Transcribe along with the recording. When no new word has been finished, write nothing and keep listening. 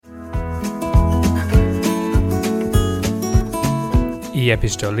Η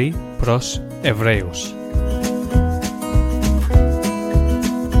Επιστολή προς Εβραίους.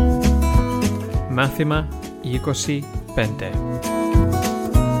 Μάθημα 25.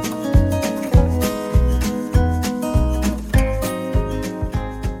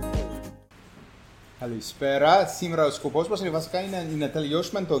 Καλησπέρα. Σήμερα ο σκοπός μας βασικά είναι να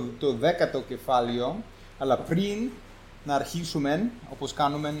τελειώσουμε το 10ο κεφάλαιο, αλλά πριν να αρχίσουμε,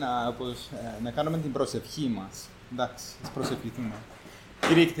 να κάνουμε την προσευχή μας. Εντάξει, ας προσευχηθούμε.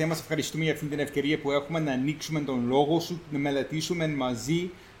 Κύριε και Θεέ μας, ευχαριστούμε για αυτή την ευκαιρία που έχουμε να ανοίξουμε τον Λόγο Σου, να μελετήσουμε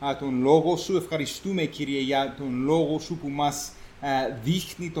μαζί τον Λόγο Σου. Ευχαριστούμε, Κύριε, για τον Λόγο Σου που μας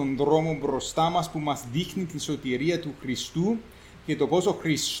δείχνει τον δρόμο μπροστά μας, που μας δείχνει τη σωτηρία του Χριστού και το πώς ο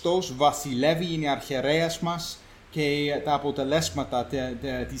Χριστός βασιλεύει, είναι αρχιερέας μας και τα αποτελέσματα,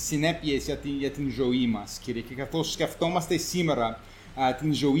 τις συνέπειες για την ζωή μας, Κύριε. Και καθώς σκεφτόμαστε σήμερα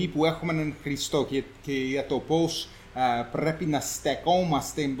την ζωή που έχουμε εν Χριστώ και για το πώς πρέπει να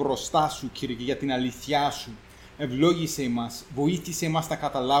στεκόμαστε μπροστά Σου, Κύριε, και για την αλήθειά Σου. Ευλόγησέ μας, βοήθησέ μας να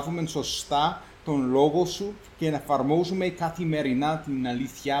καταλάβουμε σωστά τον Λόγο Σου και να εφαρμόζουμε καθημερινά την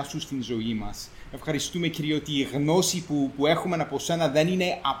αλήθειά Σου στην ζωή μας. Ευχαριστούμε, Κύριε, ότι η γνώση που έχουμε από Σένα δεν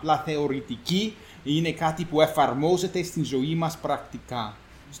είναι απλά θεωρητική, είναι κάτι που εφαρμόζεται στην ζωή μας πρακτικά.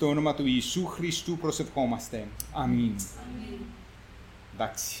 Στο όνομα του Ιησού Χριστού προσευχόμαστε. Αμήν.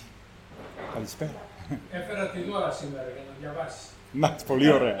 Εντάξει. Καλησπέρα. Έφερα τη δώρα σήμερα για να διαβάσεις. Να,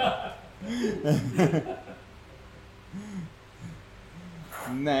 πολύ ωραία.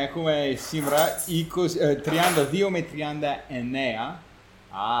 Ναι, έχουμε σήμερα 32 με 39.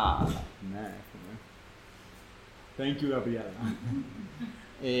 Ναι, έχουμε. Thank you, Gabriela.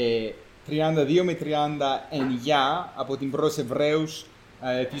 32 με 39 από την προς Εβραίους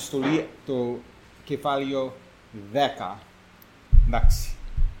Επιστολή, το κεφάλαιο 10. Εντάξει,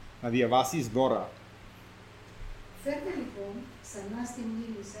 να διαβάσεις τώρα. Φέρτε λοιπόν ξανά στη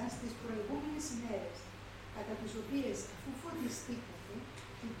μνήμη σας τις προηγούμενες ημέρες, κατά τις οποίες αφού φωτιστήκατε,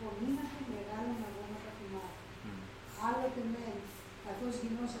 υπομείνατε μεγάλων αγώνα θυμάτων. Άλλοτε μεν, καθώς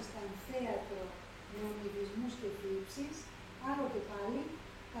γινόσασταν θέατρο νεονιδισμούς και θλίψεις, άλλοτε πάλι,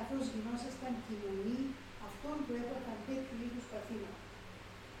 καθώς γινόσασταν κοινωνοί αυτών που έπαθαν τέτοιου είδους παθήματα.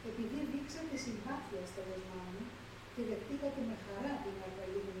 Επειδή δείξατε συμπάθεια στα δεσμά μου και δεχτήκατε με χαρά την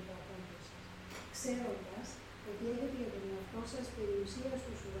αργαλούμενη παραπάνω σας, ξέροντας ότι έχετε για τον εαυτό σας περιουσία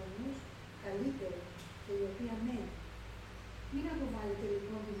στους ουρανούς καλύτερη και η οποία μένει. Μην αποβάλλετε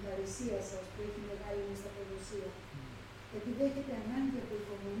λοιπόν την παρησία σας που έχει μεγάλη μεσταποδοσία. Επειδή έχετε ανάγκη από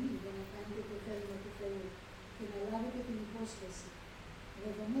υπομονή για να κάνετε το θέλημα του Θεού και να λάβετε την υπόσχεση.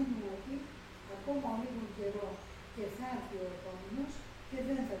 Δεδομένου ότι ακόμα ο λίγων καιρό και θα έρθει ο επόμενος και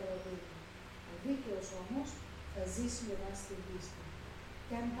δεν θα βραβεύει. Ο δίκαιος όμως θα ζήσει με βάση την πίστη.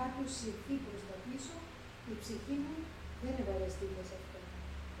 Και αν κάποιος συρθεί προς τα πίσω, η ψυχή μου δεν ευαρεστείται σε αυτό.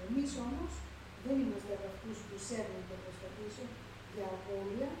 Εμείς όμως δεν είμαστε από αυτούς που σέρνονται προς τα πίσω για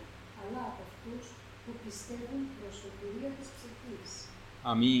απώλεια, αλλά από αυτούς που πιστεύουν προς σωτηρία της ψυχής.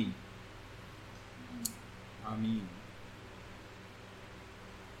 Αμήν. Αμήν.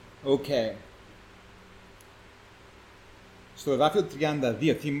 Οκ. Στο εδάφιο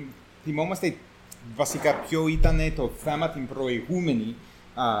 32 θυμόμαστε βασικά ποιο ήταν το θέμα την προηγούμενη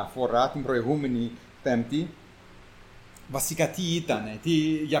φορά, την προηγούμενη Πέμπτη. Βασικά τι ήτανε,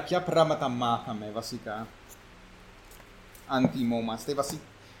 για ποια πράγματα μάθαμε βασικά. Αν θυμόμαστε,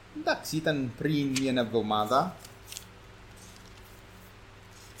 εντάξει, ήταν πριν μια εβδομάδα.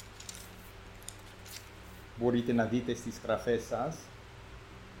 Μπορείτε να δείτε στις γραφές σας.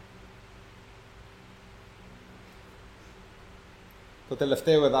 Το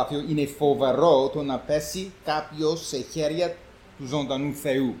τελευταίο εδάφιο είναι φοβερό το να πέσει κάποιος σε χέρια του ζωντανού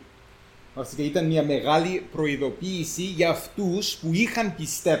Θεού. Βασικά ήταν μια μεγάλη προειδοποίηση για αυτούς που είχαν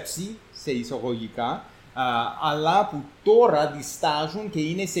πιστέψει, σε εισαγωγικά, αλλά που τώρα διστάζουν και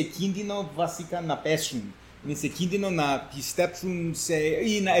είναι σε κίνδυνο βασικά να πέσουν. Είναι σε κίνδυνο να πιστέψουν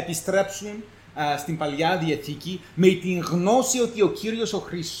ή να επιστρέψουν στην Παλιά Διαθήκη με την γνώση ότι ο Κύριος ο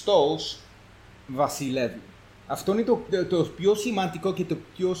Χριστός βασιλεύει. Αυτό είναι το πιο σημαντικό και το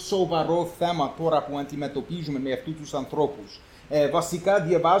πιο σοβαρό θέμα τώρα που αντιμετωπίζουμε με αυτούς τους ανθρώπους. Βασικά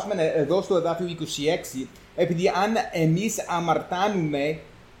διαβάζουμε εδώ στο εδάφιο 26, επειδή αν εμείς αμαρτάνουμε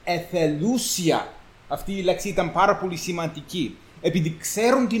εθελούσια, αυτή η λέξη ήταν πάρα πολύ σημαντική, επειδή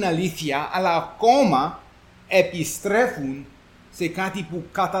ξέρουν την αλήθεια, αλλά ακόμα επιστρέφουν σε κάτι που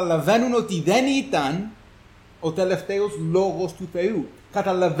καταλαβαίνουν ότι δεν ήταν ο τελευταίος λόγος του Θεού.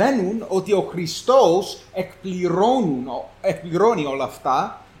 Καταλαβαίνουν ότι ο Χριστός εκπληρώνει όλα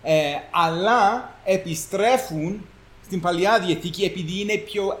αυτά, αλλά επιστρέφουν στην Παλιά Διαθήκη επειδή είναι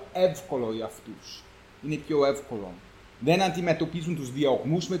πιο εύκολο για αυτούς. Είναι πιο εύκολο. δεν αντιμετωπίζουν τους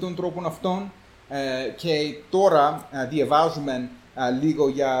διωγμούς με τον τρόπο αυτόν και τώρα διαβάζουμε λίγο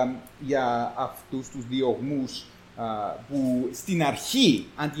για αυτούς τους διωγμούς που στην αρχή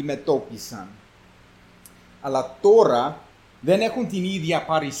αντιμετώπισαν. Αλλά τώρα δεν έχουν την ίδια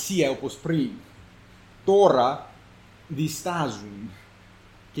παρησία όπως πριν. Τώρα διστάζουν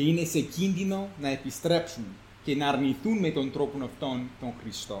και είναι σε κίνδυνο να επιστρέψουν και να αρνηθούν με τον τρόπο αυτόν τον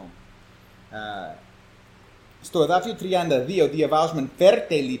Χριστό. Στο εδάφιο 32 διαβάζουμε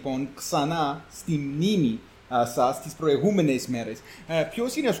 «Φέρτε λοιπόν ξανά στη μνήμη σας τις προηγούμενες μέρες».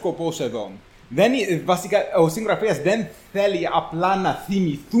 Ποιος είναι ο σκοπός εδώ? Βασικά ο συγγραφέας δεν θέλει απλά να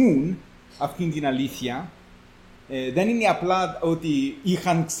θυμηθούν αυτήν την αλήθεια. Δεν είναι απλά ότι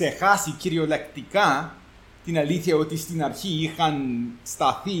είχαν ξεχάσει κυριολεκτικά την αλήθεια ότι στην αρχή είχαν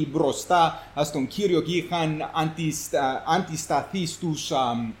σταθεί μπροστά στον Κύριο και είχαν αντισταθεί στους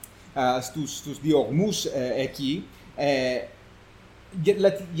διωγμούς εκεί.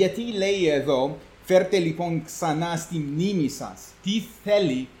 Γιατί λέει εδώ, φέρτε λοιπόν ξανά στη μνήμη σας. Τι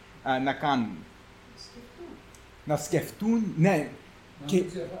θέλει να κάνουν? Να σκεφτούν, ναι. Να μην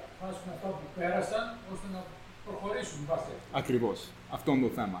ξεχάσουν αυτά που πέρασαν, ώστε να προχωρήσουν. Ακριβώς. Αυτό είναι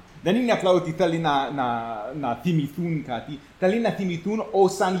το θέμα. Δεν είναι απλά ότι θέλει να θυμηθούν κάτι. Θέλει να θυμηθούν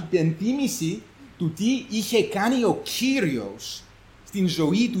ως ανυπενθύμηση του τι είχε κάνει ο Κύριος στην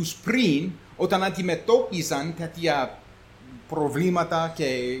ζωή τους πριν, όταν αντιμετώπιζαν τέτοια προβλήματα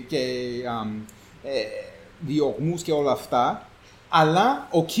και διωγμούς και όλα αυτά. Αλλά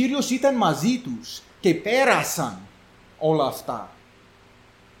ο Κύριος ήταν μαζί τους και πέρασαν όλα αυτά.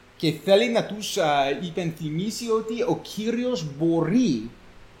 Και θέλει να τους υπενθυμίσει ότι ο Κύριος μπορεί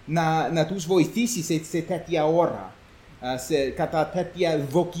να τους βοηθήσει σε τέτοια ώρα, κατά τέτοια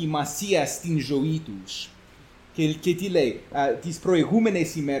δοκιμασία στην ζωή τους. Και τι λέει, τις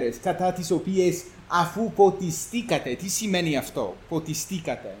προηγούμενες ημέρες, κατά τις οποίες αφού ποτιστήκατε. Τι σημαίνει αυτό,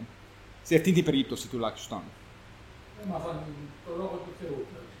 ποτιστήκατε, σε αυτή την περίπτωση τουλάχιστον? Έμαθαν το λόγο του Θεού.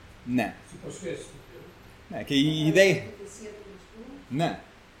 Ναι. Τις υποσχέσεις του Θεού. Ναι, και η ιδέα... Ναι.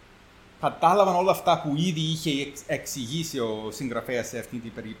 Κατάλαβαν όλα αυτά που ήδη είχε εξηγήσει ο συγγραφέας σε αυτή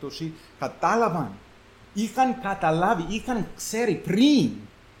την περίπτωση. Κατάλαβαν. Είχαν καταλάβει, είχαν ξέρει πριν.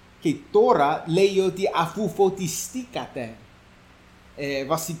 Και τώρα λέει ότι αφού φωτιστήκατε.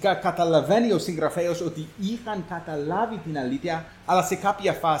 Βασικά καταλαβαίνει ο συγγραφέας ότι είχαν καταλάβει την αλήθεια, αλλά σε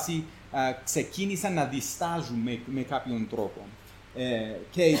κάποια φάση ξεκίνησαν να διστάζουν με κάποιον τρόπο.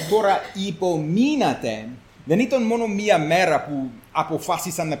 Και τώρα υπομείνατε. Δεν ήταν μόνο μία μέρα που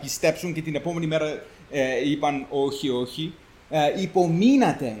αποφάσισαν να πιστέψουν και την επόμενη μέρα είπαν όχι.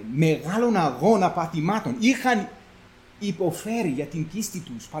 Υπομείνατε μεγάλων αγώνα παθημάτων. Είχαν υποφέρει για την πίστη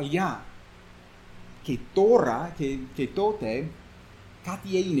τους παλιά. Και τώρα και τότε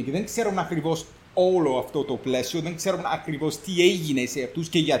κάτι έγινε και δεν ξέρουν ακριβώς όλο αυτό το πλαίσιο, δεν ξέρουν ακριβώς τι έγινε σε αυτούς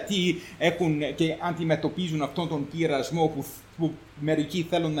και γιατί έχουν και αντιμετωπίζουν αυτόν τον πειρασμό που μερικοί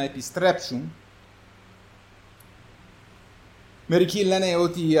θέλουν να επιστρέψουν. Μερικοί λένε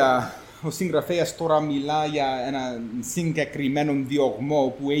ότι ο συγγραφέας τώρα μιλά για ένα συγκεκριμένο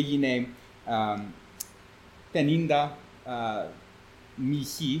διωγμό που έγινε 50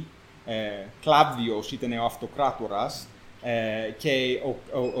 μ.Χ. Κλάβδιος ήταν ο αυτοκράτορας και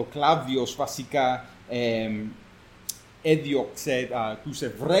ο Κλάβδιος βασικά έδιωξε τους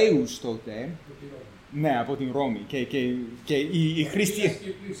Εβραίους τότε. Ναι, από την Ρώμη. Και οι χριστιανοί...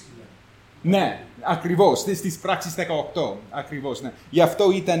 Ναι, ακριβώς, στις πράξεις 18, ακριβώς, ναι. Γι'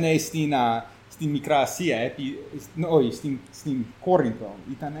 αυτό ήταν στην Μικρά Ασία, όχι, στην Κόρινθο,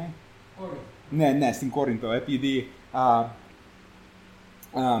 ήτανε. Ναι, στην Κόρινθο, επειδή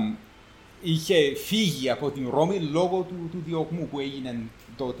είχε φύγει από την Ρώμη λόγω του διωγμού που έγινε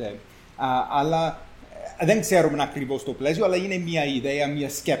τότε. Αλλά δεν ξέρουμε ακριβώς το πλαίσιο, αλλά είναι μια ιδέα, μια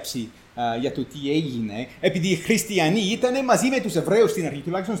σκέψη για το τι έγινε, επειδή οι χριστιανοί ήταν μαζί με τους Εβραίους στην αρχή,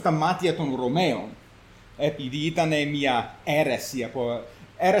 τουλάχιστον στα μάτια των Ρωμαίων, επειδή ήταν μια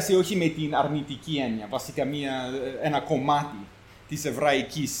αίρεση όχι με την αρνητική έννοια, βασικά ένα κομμάτι της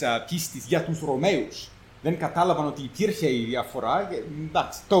εβραϊκής πίστης για τους Ρωμαίους. Δεν κατάλαβαν ότι υπήρχε η διαφορά,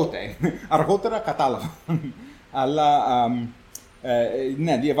 εντάξει, τότε, αργότερα κατάλαβαν. Αλλά,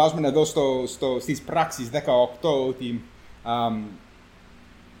 ναι, διαβάζουμε εδώ στις πράξεις 18 ότι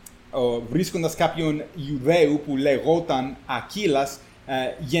βρίσκοντας κάποιον Ιουδαίου που λεγόταν Ακύλας,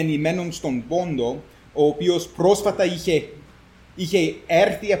 γεννημένον στον Πόντο, ο οποίος πρόσφατα είχε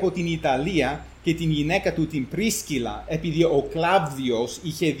έρθει από την Ιταλία και την γυναίκα του την Πρίσκυλα, επειδή ο Κλάβδιος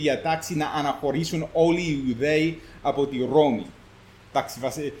είχε διατάξει να αναχωρήσουν όλοι οι Ιουδαίοι από τη Ρώμη.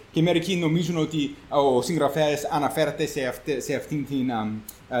 Και μερικοί νομίζουν ότι ο συγγραφέας αναφέρεται σε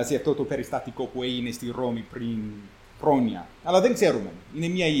αυτό το περιστατικό που έγινε στη Ρώμη πριν πρόνοια. Αλλά δεν ξέρουμε. Είναι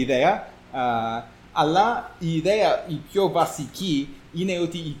μια ιδέα. Αλλά η ιδέα η πιο βασική είναι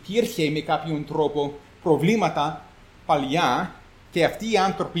ότι υπήρχε με κάποιον τρόπο προβλήματα παλιά και αυτοί οι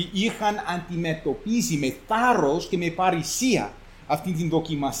άνθρωποι είχαν αντιμετωπίσει με θάρρος και με παρησία αυτή την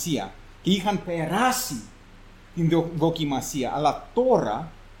δοκιμασία και είχαν περάσει την δοκιμασία. Αλλά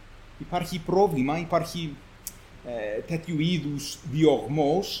τώρα υπάρχει πρόβλημα, υπάρχει τέτοιου είδους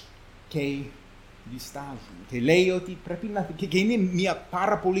διωγμός και διστάζουν. Και λέει ότι πρέπει να... Και είναι μια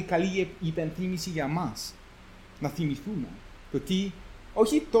πάρα πολύ καλή υπενθύμηση για μας. Να θυμηθούμε το τι,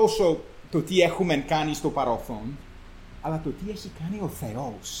 όχι τόσο το τι έχουμε κάνει στο παρελθόν, αλλά το τι έχει κάνει ο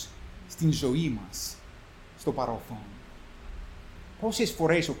Θεός στην ζωή μας στο παρελθόν. Πόσες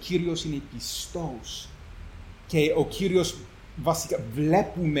φορές ο Κύριος είναι πιστός και ο Κύριος βασικά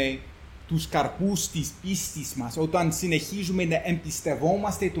βλέπουμε τους καρπούς της πίστης μας όταν συνεχίζουμε να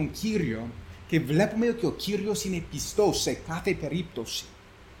εμπιστευόμαστε τον Κύριο και βλέπουμε ότι ο Κύριος είναι πιστός σε κάθε περίπτωση.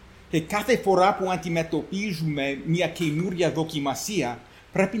 Και κάθε φορά που αντιμετωπίζουμε μια καινούρια δοκιμασία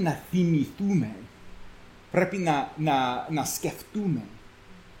πρέπει να θυμηθούμε, πρέπει να σκεφτούμε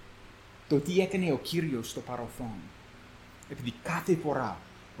το τι έκανε ο Κύριος στο παρελθόν. Επειδή κάθε φορά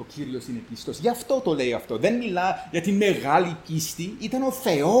ο Κύριος είναι πιστός. Γι' αυτό το λέει αυτό. Δεν μιλά για τη μεγάλη πίστη. Ήταν ο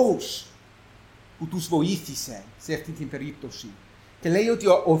Θεός που τους βοήθησε σε αυτή την περίπτωση. Και λέει ότι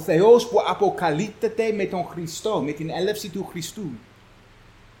ο Θεός που αποκαλύπτεται με τον Χριστό, με την έλευση του Χριστού,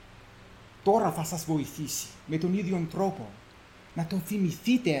 τώρα θα σας βοηθήσει με τον ίδιο τρόπο. Να το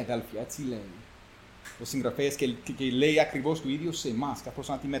θυμηθείτε, αδέλφια, έτσι λέει ο συγγραφέας και λέει ακριβώς το ίδιο σε εμάς, καθώς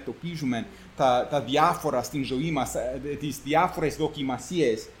αντιμετωπίζουμε τα διάφορα στην ζωή μας, τις διάφορες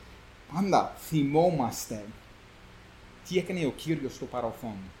δοκιμασίες. Πάντα θυμόμαστε τι έκανε ο Κύριος στο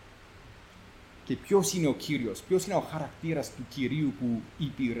παρελθόν. Και ποιος είναι ο Κύριος, ποιος είναι ο χαρακτήρας του Κυρίου που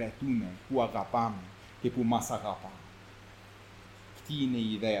υπηρετούμε, που αγαπάμε και που μας αγαπά. Αυτή είναι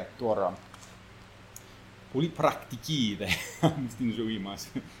η ιδέα τώρα. Πολύ πρακτική ιδέα στην ζωή μας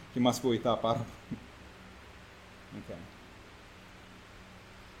και μας βοηθά πάρα πολύ. Okay.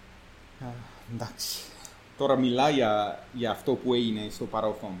 Εντάξει. Τώρα μιλάει για αυτό που έγινε στο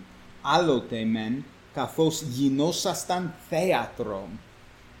παρελθόν. Άλλοτε μεν, καθώς γινόσασταν θέατρο.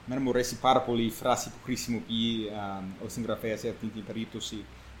 Εμένα μου αρέσει πάρα πολύ η φράση που χρησιμοποιεί ο συγγραφέας σε αυτή την περίπτωση.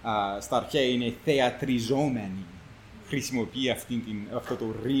 Στα αρχαία είναι θεατριζόμενοι. Χρησιμοποιεί αυτό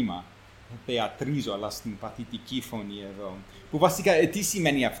το ρήμα. Θεατρίζω, αλλά στην παθητική φωνή εδώ. Που βασικά, τι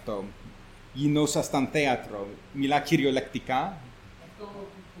σημαίνει αυτό? Γινόσασταν θέατρο. Μιλά κυριολεκτικά. Αυτό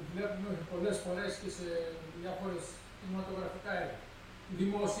που βλέπουμε πολλές φορές και σε διάφορες κινηματογραφικά έργα.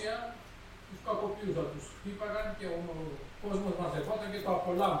 Δημόσια τους κακοποιούσαν, τους χτύπαγαν και ο κόσμος μαζευόταν και το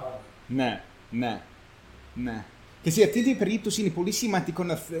απολάμβανε. Ναι. Και σε αυτή την περίπτωση είναι πολύ σημαντικό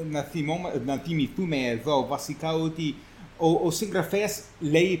να θυμηθούμε εδώ βασικά ότι ο συγγραφέας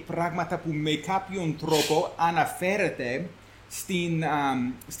λέει πράγματα που με κάποιον τρόπο αναφέρεται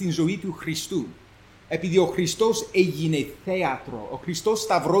στην ζωή του Χριστού. Επειδή ο Χριστός έγινε θέατρο, ο Χριστός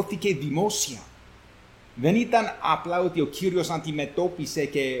σταυρώθηκε δημόσια. Δεν ήταν απλά ότι ο Κύριος αντιμετώπισε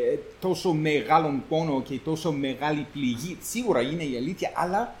και τόσο μεγάλον πόνο και τόσο μεγάλη πληγή. Σίγουρα είναι η αλήθεια,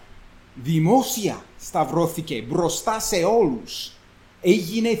 αλλά δημόσια σταυρώθηκε μπροστά σε όλους.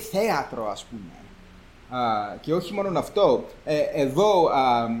 Έγινε θέατρο, ας πούμε. Και όχι μόνο αυτό, εδώ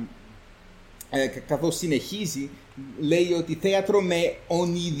καθώς συνεχίζει, λέει ότι θέατρο με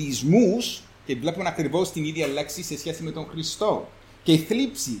ονειδισμούς, και βλέπουμε ακριβώς την ίδια λέξη σε σχέση με τον Χριστό, και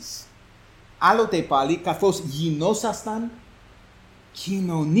θλίψεις. Άλλοτε πάλι, καθώς γινόσασταν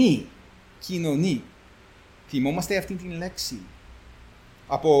κοινωνοί. Θυμόμαστε αυτή την λέξη.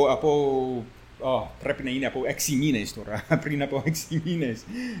 Πρέπει να είναι από 6 μήνες τώρα. Πριν από 6 μήνες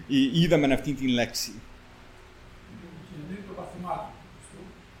είδαμε αυτή την λέξη. Κοινωνεί το παθημάτων.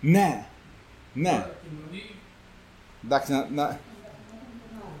 Ναι. Εντάξει,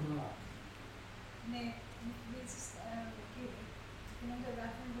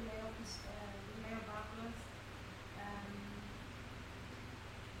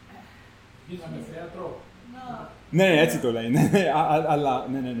 Γίναμε θέατρο. Ναι, έτσι το λέει. Αλλά,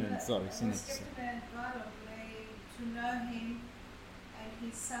 ναι, sorry, συνέχισε.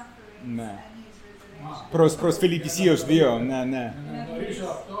 Ναι. Προς Φιλιππισίους 2, ναι. Να γνωρίσω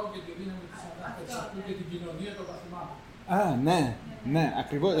αυτό και τη δύναμη της Ανάστασης αυτού και την κοινωνία των παθημάτων. Ναι,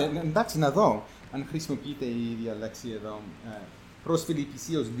 ακριβώς. Εντάξει, να δω αν χρησιμοποιείται η ίδια λέξη εδώ. Προς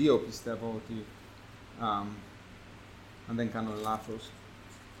Φιλιππισίους 2 πιστεύω ότι, αν δεν κάνω λάθος.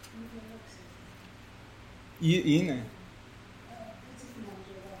 Είναι.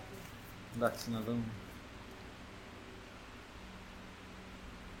 Εντάξει, να δούμε.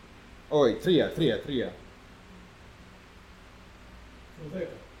 Όχι, 3.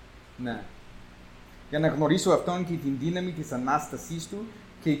 Ναι. Για να γνωρίσω αυτόν και την δύναμη της Ανάστασής του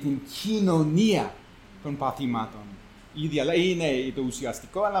και την κοινωνία των παθημάτων. Ίδια, είναι το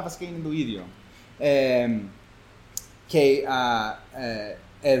ουσιαστικό, αλλά βασικά είναι το ίδιο. Και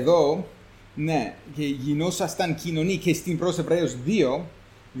εδώ, ναι, και γινόσασταν κοινωνοί, και στην προς Εβραίους 2,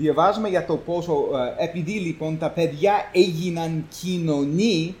 διαβάζουμε για το πόσο, επειδή λοιπόν τα παιδιά έγιναν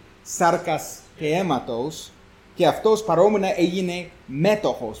κοινωνοί σάρκας και αίματος, και αυτός παρόμονα έγινε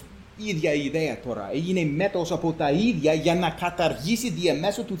μέτοχος. Ίδια ιδέα τώρα. Έγινε μέτοχος από τα ίδια για να καταργήσει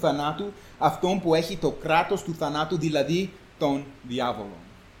διαμέσου του θανάτου αυτόν που έχει το κράτος του θανάτου, δηλαδή τον διάβολο.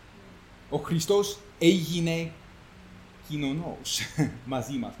 Ο Χριστός έγινε κοινωνός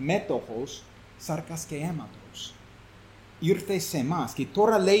μαζί μας, μέτοχος σάρκας και αίματος. Ήρθε σε εμάς και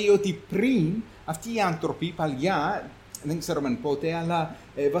τώρα λέει ότι πριν αυτοί οι άνθρωποι παλιά, δεν ξέρουμε πότε, αλλά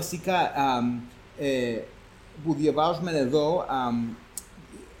βασικά που διαβάζουμε εδώ,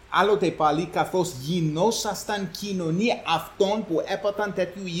 άλλοτε πάλι καθώς γινόσασταν κοινωνία αυτών που έπαθαν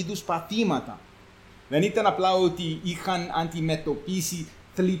τέτοιου είδους παθήματα. Δεν ήταν απλά ότι είχαν αντιμετωπίσει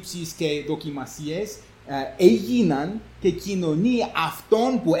θλίψεις και δοκιμασίες, έγιναν και κοινωνία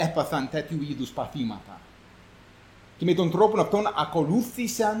αυτών που έπαθαν τέτοιου είδους παθήματα. Και με τον τρόπο αυτόν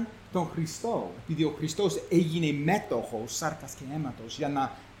ακολούθησαν τον Χριστό, επειδή ο Χριστός έγινε μέτοχος σάρκας και αίματος,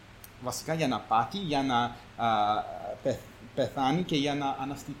 βασικά για να πάθει, για να πεθάνει και για να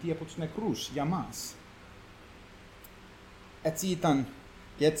αναστηθεί από τους νεκρούς για μας. Έτσι ήταν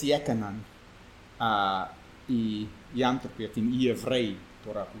και έτσι έκαναν οι άνθρωποι, οι Εβραίοι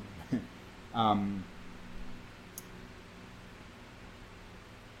τώρα που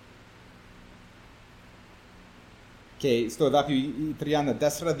και στο εδάφιο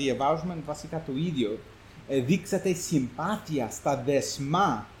 34 διαβάζουμε βασικά το ίδιο. Δείξατε συμπάθεια στα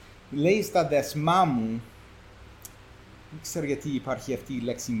δεσμά. Λέει στα δεσμά μου. Δεν ξέρω γιατί υπάρχει αυτή η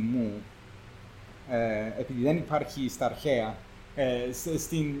λέξη μου. Επειδή δεν υπάρχει στα αρχαία.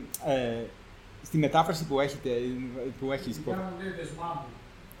 Στη μετάφραση που έχεις.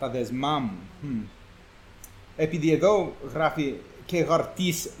 Τα δεσμά μου. Επειδή εδώ γράφει και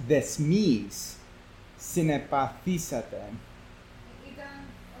γαρτής δεσμής. Συνεπαθήσατε. Ήταν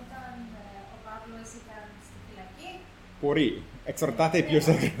όταν ο Παύλος ήταν στη φυλακή. Μπορεί. Εξαρτάται ποιος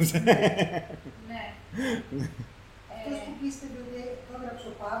έγραψε. Ναι. Αυτός που πίστευε ότι το έγραψε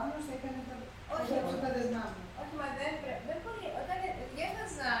ο Παύλος έκανε τα δεσμά μου. Όχι, μα δεν μπορεί. Όταν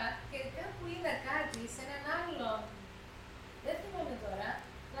διάβαζα και κάπου είδα κάτι σε έναν άλλον, δεν θυμάμαι τώρα,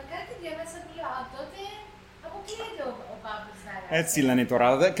 αλλά κάτι διάβασα που λέω, τότε αποκλείεται ο Παύλος να γράψει. Έτσι λένε τώρα,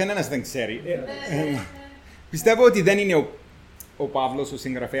 κανένας δεν ξέρει. Πιστεύω ότι δεν είναι ο Παύλος ο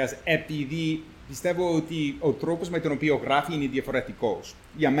συγγραφέας, επειδή πιστεύω ότι ο τρόπος με τον οποίο γράφει είναι διαφορετικός.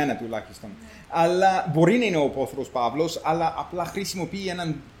 Για μένα τουλάχιστον. Αλλά μπορεί να είναι ο Απόστολος Παύλος, αλλά απλά χρησιμοποιεί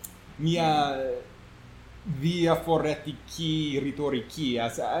μια διαφορετική ρητορική.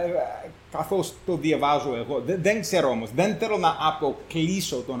 Καθώς το διαβάζω εγώ. Δεν ξέρω όμως. Δεν θέλω να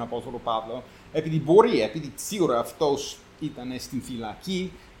αποκλείσω τον Απόστολο Παύλο. Επειδή σίγουρα αυτός ήταν στην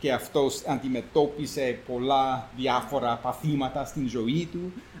φυλακή και αυτός αντιμετώπισε πολλά διάφορα παθήματα στην ζωή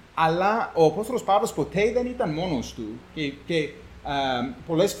του. Αλλά ο Απόστολος Παύλος ποτέ δεν ήταν μόνος του και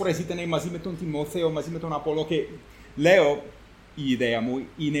πολλές φορές ήταν μαζί με τον Τιμόθεο, μαζί με τον Απόλλω, και λέω, η ιδέα μου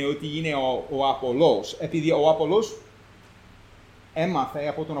είναι ότι είναι ο Απόλλως, επειδή ο Απόλλως έμαθε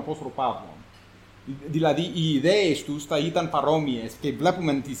από τον Απόστολο Παύλο. Δηλαδή οι ιδέες τους θα ήταν παρόμοιες και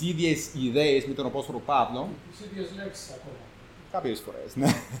βλέπουμε τις ίδιες ιδέες με τον Απόστολο Παύλο. Τις ίδιες λέξεις ακόμα. Κάποιες φορές, ναι.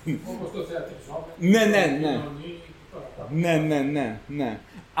 Όπως το θεατριζόμενο. Ναι.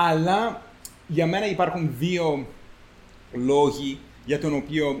 Αλλά για μένα υπάρχουν δύο λόγοι για τον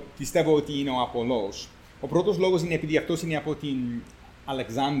οποίο πιστεύω ότι είναι ο Απόλλως. Ο πρώτος λόγος είναι επειδή αυτός είναι από την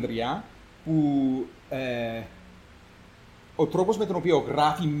Αλεξάνδρεια, που ο τρόπος με τον οποίο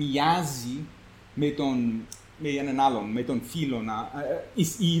γράφει μοιάζει με έναν άλλον, με τον Φίλωνα.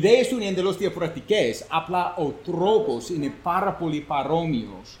 Οι ιδέες του είναι εντελώς διαφορετικές, απλά ο τρόπος είναι πάρα πολύ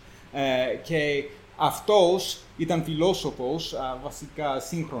παρόμοιος. Και αυτός ήταν φιλόσοφος, βασικά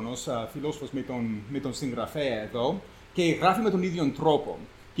σύγχρονος φιλόσοφος με τον συγγραφέα εδώ, και γράφει με τον ίδιο τρόπο.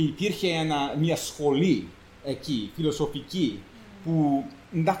 Και υπήρχε μια σχολή εκεί, φιλοσοφική, που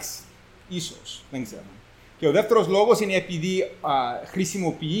εντάξει, ίσως, δεν ξέρω. Και ο δεύτερος λόγος είναι επειδή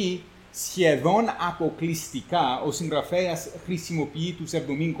χρησιμοποιεί σχεδόν αποκλειστικά, ο συγγραφέας χρησιμοποιεί τους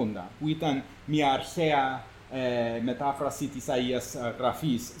Εβδομήνκοντα, που ήταν μια αρχαία μετάφραση της Αγίας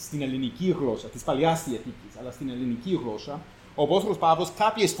Γραφής στην ελληνική γλώσσα, της Παλαιάς Διαθήκης, αλλά στην ελληνική γλώσσα. Ο Απόστολος Παύλος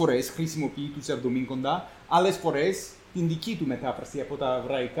κάποιες φορές χρησιμοποιεί τους Εβδομήνκοντα, άλλες φορές την δική του μετάφραση από τα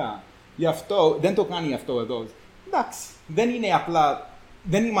εβραϊκά. Γι' αυτό δεν το κάνει αυτό εδώ. Εντάξει, δεν είναι απλά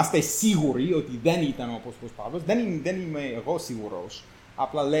δεν είμαστε σίγουροι ότι δεν ήταν ο Απόστολος Παύλος. Δεν είμαι εγώ σίγουρος.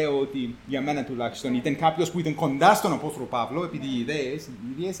 Απλά λέω ότι για μένα τουλάχιστον ήταν κάποιος που ήταν κοντά στον Απόστολο Παύλο, επειδή οι ιδέες είναι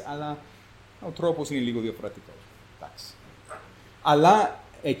ίδιες, αλλά ο τρόπος είναι λίγο διαφορετικός. Εντάξει. Αλλά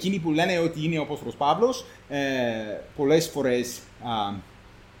εκείνοι που λένε ότι είναι ο Απόστολος Παύλος, πολλές φορές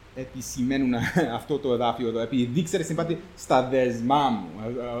επισημαίνουν αυτό το εδάφιο εδώ, επειδή δείξατε συμπάθεια στα δεσμά μου.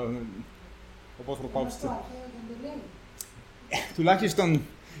 Ο Απόστολος Παύλος. Τουλάχιστον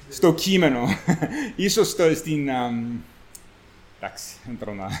στο κείμενο, ίσως στην... εντάξει,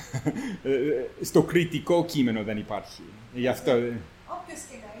 στο κριτικό κείμενο δεν υπάρχει. Γι' αυτό... Όποιος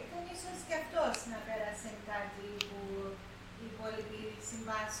και να ήταν, ίσως και αυτός να πέρασε κάτι που οι υπόλοιποι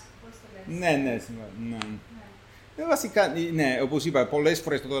συμβάσεις, πώς το λες. Ναι. Βασικά, ναι, όπως είπα, πολλές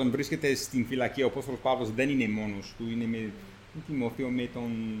φορές όταν βρίσκεται στην φυλακή, ο Απόστολος Παύλος δεν είναι μόνος του, είναι με τον Τιμόθεο, με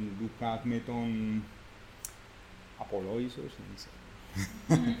τον Λουκά, με τον Απολό ίσως, δεν ξέρω.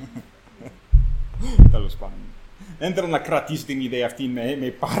 Τέλος πάντων. Δεν θέλω να κρατήσω την ιδέα αυτή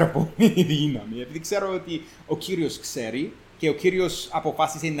με πάρα πολύ δύναμη, επειδή ξέρω ότι ο Κύριος ξέρει και ο Κύριος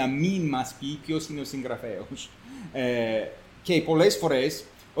αποφάσισε να μην μας πει ποιος είναι ο συγγραφέας. Και πολλές φορές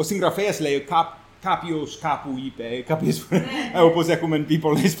ο συγγραφέας λέει κάποιος κάπου είπε, κάποιες φορές, όπως έχουμε πει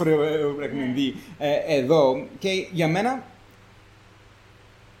πολλές φορές έχουμε δει εδώ. Και για μένα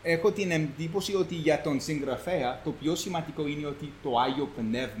έχω την εντύπωση ότι για τον συγγραφέα το πιο σημαντικό είναι ότι το Άγιο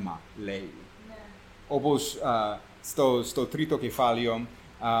Πνεύμα λέει. Όπως στο τρίτο κεφάλαιο,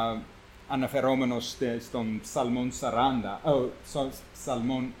 αναφερόμενος στον Ψαλμόν 95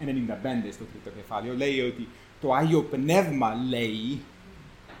 στο τρίτο κεφάλαιο, λέει ότι το Άγιο Πνεύμα λέει.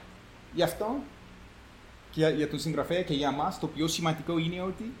 Γι' αυτό και για τον συγγραφέα και για μας το πιο σημαντικό είναι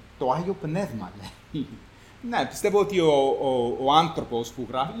ότι το Άγιο Πνεύμα λέει. Ναι, πιστεύω ότι ο άνθρωπος που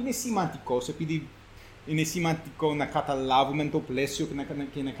γράφει είναι σημαντικός, επειδή είναι σημαντικό να καταλάβουμε το πλαίσιο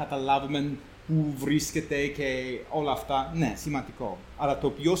και να καταλάβουμε πού βρίσκεται και όλα αυτά. Ναι, σημαντικό. Αλλά το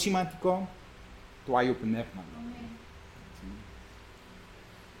πιο σημαντικό, το Άγιο Πνεύμα.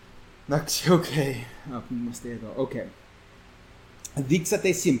 Εντάξει, οκ. Είμαστε εδώ. Οκ.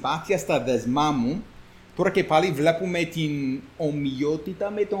 Δείξατε συμπάθεια στα δεσμά μου. Τώρα και πάλι βλέπουμε την ομοιότητα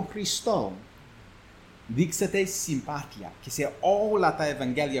με τον Χριστό. Δείξατε συμπάθεια. Και σε όλα τα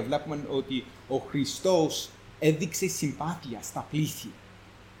Ευαγγέλια βλέπουμε ότι ο Χριστός έδειξε συμπάθεια στα πλήθη.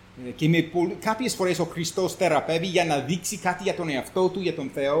 Και κάποιες φορές ο Χριστός θεραπεύει για να δείξει κάτι για τον εαυτό του, για τον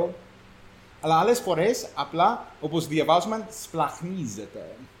Θεό. Αλλά άλλες φορές απλά, όπως διαβάζουμε,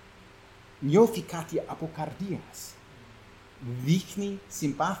 σπλαχνίζεται. Νιώθει κάτι από καρδίας. Δείχνει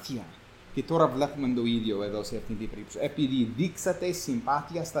συμπάθεια. Και τώρα βλέπουμε το ίδιο εδώ σε αυτήν την περίπτωση. Επειδή δείξατε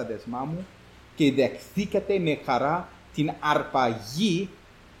συμπάθεια στα δεσμά μου και δεχθήκατε με χαρά την αρπαγή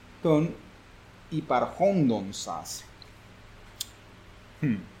των υπαρχόντων σας.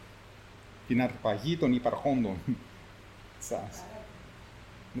 Την αρπαγή των υπαρχόντων σας.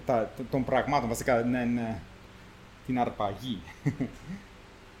 Των πραγμάτων, βασικά, ναι. Την αρπαγή.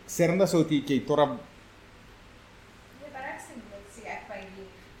 Ξέροντας ότι και τώρα... Είναι παράξενη λέξη αρπαγή.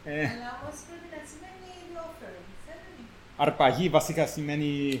 Αλλά όμως πρέπει να σημαίνει offering. Αρπαγή βασικά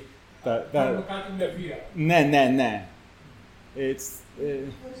σημαίνει... Κάνουμε κάτι με βία. Ναι.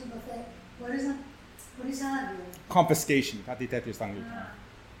 Χωρίς άδεια. Confiscation, κάτι τέτοιο στα αγγλικά.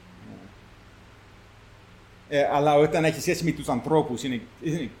 Αλλά όταν έχει σχέση με τους ανθρώπους, είναι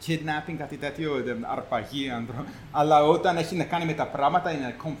kidnapping, κάτι τέτοιο, αρπαγή, αλλά όταν έχει να κάνει με τα πράγματα,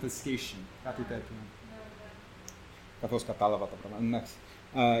 είναι confiscation, κάτι τέτοιο. Καθώς κατάλαβα τα πράγματα.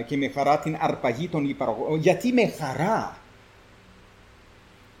 Και με χαρά την αρπαγή των υπαρχόντων. Γιατί με χαρά?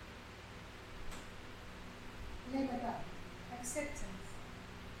 Λέει μετά. Acceptance.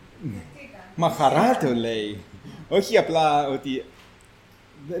 Μα χαρά το λέει. Όχι απλά ότι...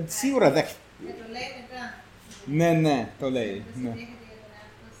 Σίγουρα δεν... Και το λέει μετά. Ναι, το λέει. Ναι.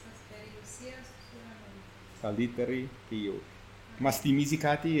 Καλύτερη και η μας θυμίζει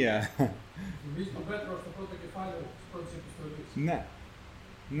κάτι. Θυμίζει τον Πέτρο στο πρώτο κεφάλαιο της πρώτης επιστολής.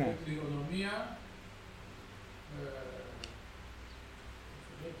 Ναι. Η κληρονομία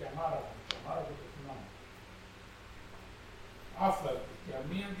και αμάρατη, το θυμάμαι. Άφλατη και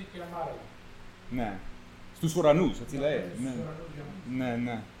αμίαντη και αμάρατη. Ναι. Στους ουρανούς, έτσι λέει.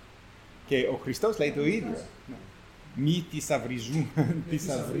 Ναι. Και ο Χριστός λέει το ίδιο. Μη θησαυρίζουμε.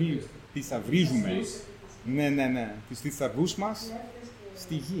 Ναι. Τις θησαυρούς μας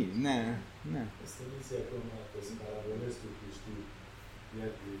στη γη. Ναι. Αισθανίζει ακόμα τις παραβολές του Χριστού για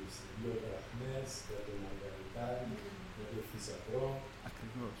τις δύο δραχμές, για τον μαργαριτάρι, για τον θησαυρό.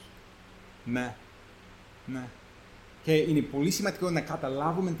 Ακριβώς. Ναι. Και είναι πολύ σημαντικό να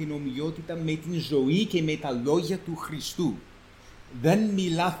καταλάβουμε την ομοιότητα με την ζωή και με τα λόγια του Χριστού. δεν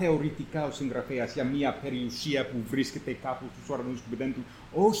μιλά θεωρητικά ο συγγραφέας για μια περιουσία που βρίσκεται κάπου στους ουρανούς του δεν του.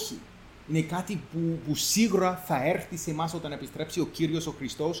 Όχι. Είναι κάτι που σίγουρα θα έρθει σε εμάς όταν επιστρέψει ο Κύριος ο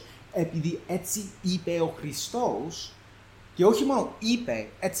Χριστός, επειδή έτσι είπε ο Χριστός. Και όχι μόνο είπε,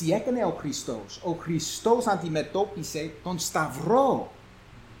 έτσι έκανε ο Χριστός. Ο Χριστός αντιμετώπισε τον σταυρό,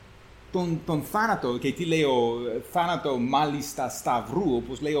 τον θάνατο. Και τι λέει ο θάνατο μάλιστα σταυρού,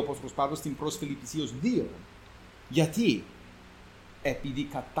 όπως λέει ο Απόστολος Παύλος στην προς Φιλιππισίους 2. Γιατί? Επειδή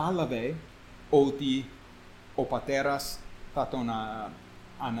κατάλαβε ότι ο Πατέρας θα τον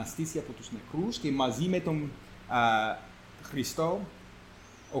αναστήσει από τους νεκρούς και μαζί με τον Χριστό,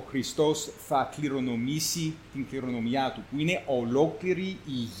 ο Χριστός θα κληρονομήσει την κληρονομιά του, που είναι ολόκληρη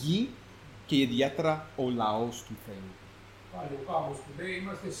η γη και ιδιαίτερα ο λαός του Θεού. Πάλι ο Παύλος που λέει,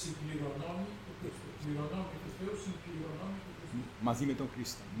 είμαστε συμπληρονόμοι του Χριστού. Κληρονόμοι του Θεού, συμπληρονόμοι του Χριστού. Μαζί με τον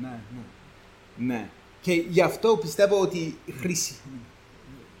Χριστό, ναι. Και γι' αυτό πιστεύω ότι είπες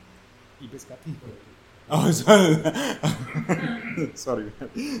κάτι? Oh, sorry.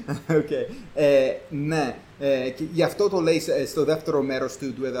 Okay. Ναι, και γι' αυτό το λέει στο δεύτερο μέρος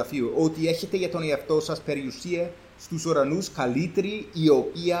του εδαφίου, ότι έχετε για τον εαυτό σας περιουσία στους ουρανούς καλύτερη, η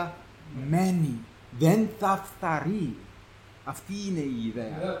οποία μένει, δεν θα φθαρεί. Αυτή είναι η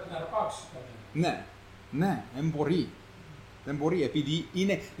ιδέα. Δεν θα την αρπάξει κανένα. Ναι, δεν μπορεί, επειδή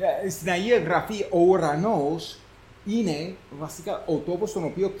είναι, στην Αγία Γραφή ο ουρανός είναι βασικά ο τόπος στον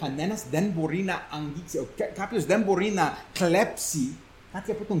οποίο κανένας δεν μπορεί να αγγίξει, κάποιος δεν μπορεί να κλέψει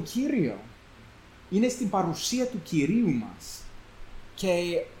κάτι από τον Κύριο. Είναι στην παρουσία του Κυρίου μας.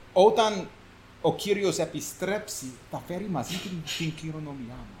 Και όταν ο Κύριος επιστρέψει, θα φέρει μαζί την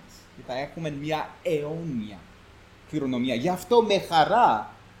κληρονομιά μας. Και θα έχουμε μια αιώνια κληρονομιά. Γι' αυτό με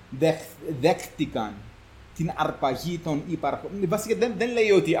χαρά δέχτηκαν την αρπαγή των υπαρχών. Βασικά δεν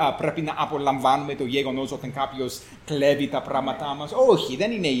λέει ότι πρέπει να απολαμβάνουμε το γεγονός όταν κάποιος κλέβει τα πράγματά μας. Όχι,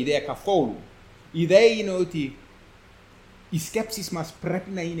 δεν είναι η ιδέα καθόλου. Η ιδέα είναι ότι οι σκέψεις μας πρέπει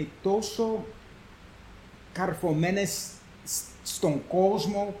να είναι τόσο καρφωμένες στον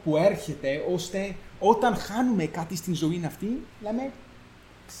κόσμο που έρχεται, ώστε όταν χάνουμε κάτι στην ζωή αυτή, λέμε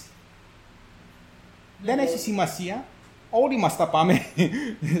δεν έχει σημασία, όλοι μας τα πάμε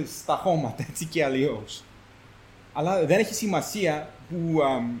στα χώματα, έτσι και αλλιώς. Αλλά δεν έχει σημασία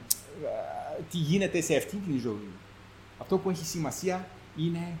τι γίνεται σε αυτή την ζωή. Αυτό που έχει σημασία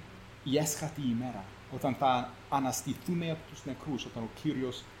είναι η έσχατη ημέρα, όταν θα αναστηθούμε από τους νεκρούς, όταν ο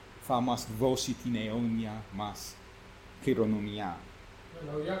Κύριος θα μας δώσει την αιώνια μας κληρονομιά.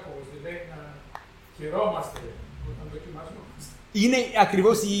 Ο Ιάκωβος δεν λέει να χαιρόμαστε όταν δοκιμάζουμε. Είναι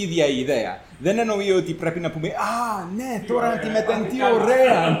ακριβώς η ίδια η ιδέα. Δεν εννοεί ότι πρέπει να πούμε ναι, τώρα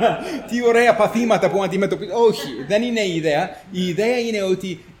τι ωραία παθήματα που αντιμετωπίζουμε. Όχι, δεν είναι η ιδέα. Η ιδέα είναι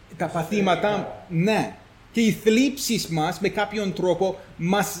ότι τα παθήματα, ναι, και οι θλίψεις μας με κάποιον τρόπο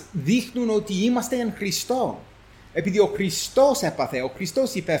μας δείχνουν ότι είμαστε εν Χριστώ. Επειδή ο Χριστός έπαθε, ο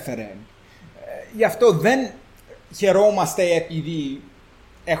Χριστός υπέφερε. Γι' αυτό δεν χαιρόμαστε επειδή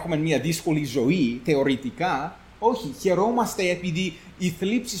έχουμε μια δύσκολη ζωή θεωρητικά. Όχι, χαιρόμαστε επειδή οι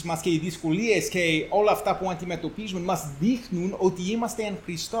θλίψεις μας και οι δυσκολίες και όλα αυτά που αντιμετωπίζουμε μας δείχνουν ότι είμαστε εν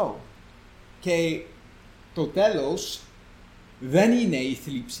Χριστώ. Και το τέλος δεν είναι η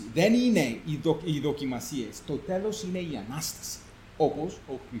θλίψη, δεν είναι οι δοκιμασίες. Το τέλος είναι η Ανάσταση, όπως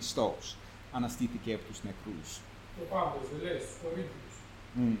ο Χριστός αναστήθηκε από τους νεκρούς. Το Παύλος δεν λέει στους Κορίνθιους.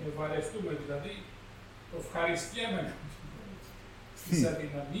 Ευαρεστούμε δηλαδή, το ευχαριστιέμενο στις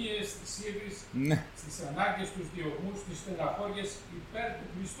αδυναμίες, στις ύβρις, στις ανάγκες, τους διωγμούς, στις στεναχώριες υπέρ του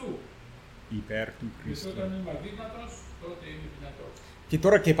Χριστού. Υπέρ του Χριστού. Και όταν είμαι αδύνατος, τότε είναι δυνατός. Και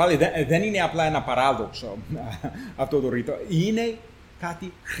τώρα και πάλι δεν είναι απλά ένα παράδοξο αυτό το ρήτο. Είναι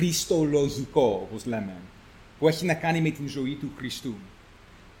κάτι χριστολογικό, όπως λέμε, που έχει να κάνει με την ζωή του Χριστού.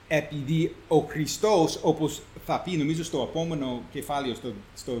 Επειδή ο Χριστός, όπως θα πει νομίζω στο επόμενο κεφάλαιο,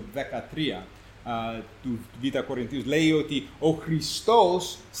 στο 13, του Β' Κορινθίους, λέει ότι ο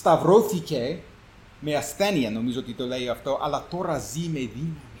Χριστός σταυρώθηκε με ασθένεια, νομίζω ότι το λέει αυτό, αλλά τώρα ζει με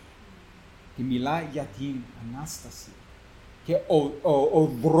δύναμη και μιλά για την Ανάσταση. Και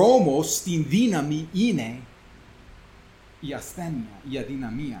ο δρόμος στην δύναμη είναι η ασθένεια, η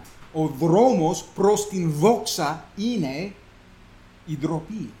αδυναμία. Ο δρόμος προς την δόξα είναι η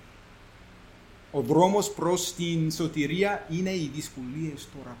ντροπή. Ο δρόμος προς την σωτηρία είναι οι δυσκολίες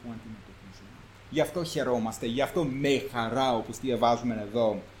τώρα που αντιμετωπίζουμε. Γι' αυτό χαιρόμαστε, γι' αυτό με χαρά, όπως διαβάζουμε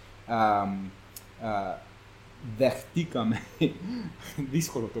εδώ, δεχτήκαμε.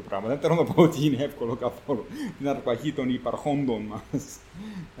 Δύσκολο το πράγμα, δεν θέλω να πω ότι είναι εύκολο καθόλου, την αρπαγή των υπαρχόντων μας.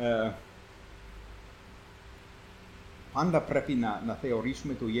 Πάντα πρέπει να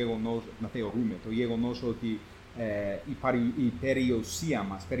θεωρήσουμε το γεγονός ότι η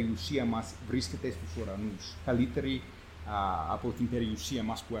περιουσία μας βρίσκεται στους ουρανούς. Καλύτερη από την περιουσία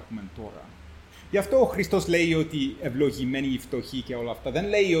μας που έχουμε τώρα. Γι' αυτό ο Χριστός λέει ότι ευλογημένοι οι φτωχοί και όλα αυτά. Δεν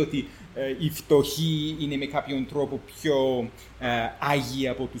λέει ότι οι φτωχοί είναι με κάποιον τρόπο πιο άγιοι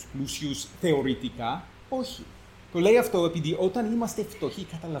από τους πλούσιους θεωρητικά. Όχι. Το λέει αυτό επειδή όταν είμαστε φτωχοί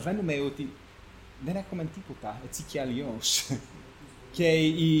καταλαβαίνουμε ότι δεν έχουμε τίποτα, έτσι και αλλιώς.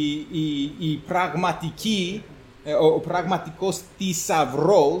 Και ο πραγματικός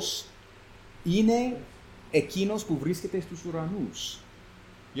θησαυρός είναι εκείνος που βρίσκεται στους ουρανούς.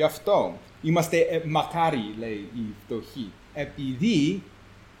 Γι' αυτό είμαστε μακάρι, λέει, οι φτωχοί, επειδή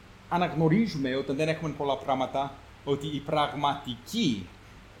αναγνωρίζουμε όταν δεν έχουμε πολλά πράγματα ότι η πραγματική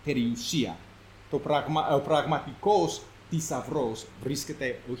περιουσία, ο πραγματικός θησαυρός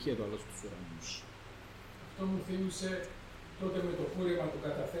βρίσκεται όχι εδώ αλλά στους ουρανούς. Αυτό μου θύμισε τότε με το κούρεμα των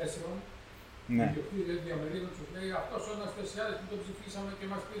καταθέσεων. Ναι. Ο ιδιοκτήτης διαμερίδων τους λέει αυτός ο Αναστασιάδης που τον ψηφίσαμε και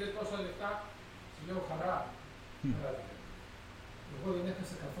μας πήρε τόσα λεφτά. Του λέω χαρά. Εγώ δεν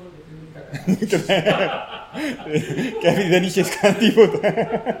έχασα καθόλου γιατί δεν είχα κάνει. Και επειδή δεν είχες κάνει τίποτα.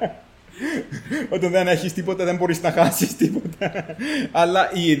 Όταν δεν έχεις τίποτα δεν μπορείς να χάσεις τίποτα.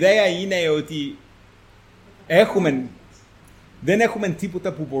 Αλλά η ιδέα είναι ότι δεν έχουμε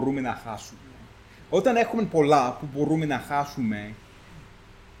τίποτα που μπορούμε να χάσουμε. Όταν έχουμε πολλά που μπορούμε να χάσουμε,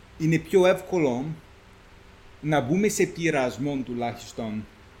 είναι πιο εύκολο να μπούμε σε πειρασμό τουλάχιστον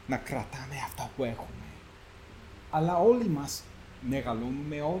να κρατάμε αυτό που έχουμε. Αλλά όλοι μας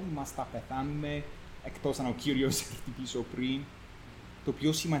μεγαλώνουμε, όλοι μας θα πεθάνουμε, εκτός αν ο Κύριος έρθει πίσω πριν. Το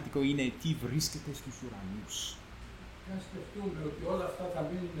πιο σημαντικό είναι τι βρίσκεται στους ουρανούς. Αν σκεφτούμε ότι όλα αυτά θα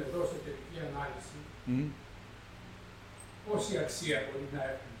μείνουν εδώ σε τελική ανάλυση, πόση αξία μπορεί να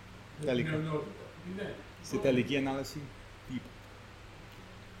έχουν για την αιωνιότητα. Στη τελική ανάλυση, τίποτα.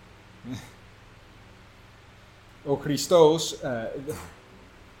 Ο Χριστός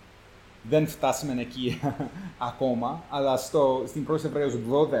δεν φτάσαμε εκεί ακόμα, αλλά στην προς Εβραίους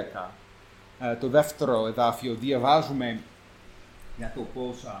 12, το δεύτερο εδάφιο, διαβάζουμε για το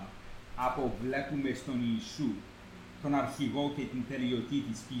πώς αποβλέπουμε στον Ιησού, τον αρχηγό και την τελειωτή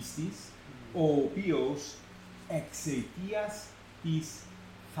της πίστης, ο οποίος εξαιτίας της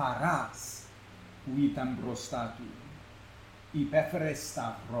χαράς που ήταν μπροστά του, υπέφερε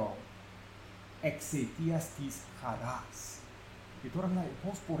σταυρό, εξαιτίας της χαράς. Και τώρα μιλάει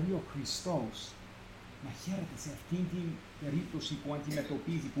πώς μπορεί ο Χριστός να χαίρεται σε αυτήν την περίπτωση που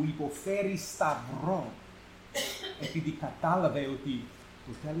αντιμετωπίζει, που υποφέρει σταυρό, επειδή κατάλαβε ότι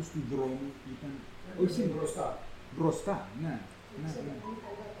το τέλος του δρόμου ήταν όχι μπροστά. Μπροστά, ναι.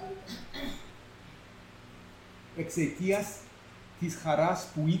 Εξαιτίας της χαράς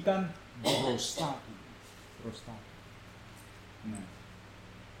που ήταν μπροστά του. Ναι.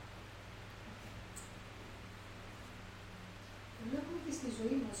 Βλέπουμε και στη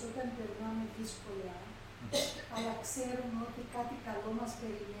ζωή μας όταν περνάμε δύσκολα, αλλά ξέρουμε ότι κάτι καλό μας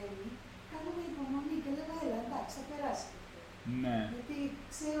περιμένει, κάνουμε υπομονή και λέμε έλα, εντάξει, θα περάσει. Ναι. Γιατί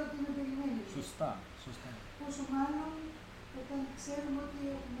ξέρω ότι με περιμένει. Σωστά. Πόσο μάλλον όταν ξέρουμε ότι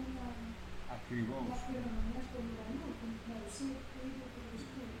έχουμε μια κληρονομιά στον ουρανό, την παρουσία του ίδιου του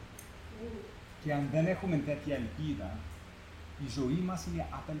Χριστού. Και αν δεν έχουμε τέτοια ελπίδα, η ζωή μας είναι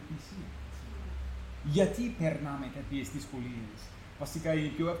απελπισία. Γιατί περνάμε τέτοιες δυσκολίες? Βασικά είναι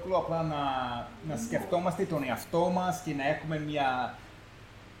πιο εύκολο απλά να σκεφτόμαστε τον εαυτό μας και να έχουμε μια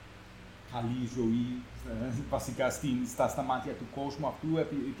καλή ζωή βασικά στα μάτια του κόσμου αυτού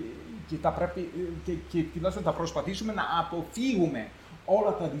και τουλάχιστον θα προσπαθήσουμε να αποφύγουμε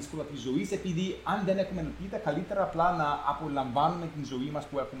όλα τα δύσκολα της ζωής, επειδή αν δεν έχουμε ελπίδα, καλύτερα απλά να απολαμβάνουμε την ζωή μας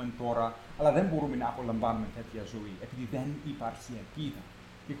που έχουμε τώρα, αλλά δεν μπορούμε να απολαμβάνουμε τέτοια ζωή, επειδή δεν υπάρχει ελπίδα.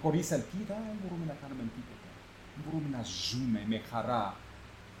 Και χωρίς ελπίδα δεν μπορούμε να κάνουμε τίποτα. Δεν μπορούμε να ζούμε με χαρά.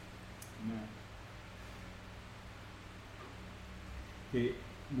 Ναι. Και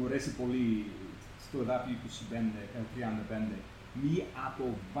μου αρέσει πολύ στο εδάφιο 35, μη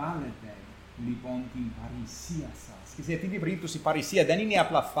αποβάλλετε λοιπόν την παρησία σας. Και σε αυτή την περίπτωση η παρησία δεν είναι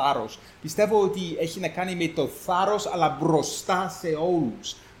απλά θάρρος. Πιστεύω ότι έχει να κάνει με το θάρρος, αλλά μπροστά σε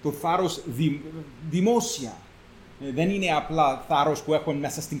όλους. Το θάρρος δημόσια. Δεν είναι απλά θάρρος που έχουμε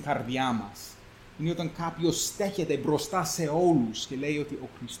μέσα στην καρδιά μας. Είναι όταν κάποιος στέκεται μπροστά σε όλους και λέει ότι ο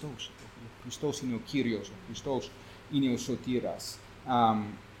Χριστός είναι ο Κύριος, ο Χριστός είναι ο Σωτήρας.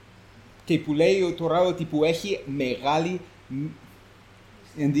 Και που λέει τώρα ότι που έχει μεγάλη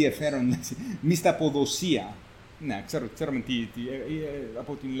ενδιαφέρον μισθαποδοσία. Ναι, ξέρουμε τι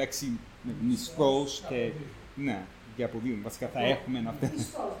από την λέξη μισθός και ναι, και από δύο βασικά θα έχουμε αυτά.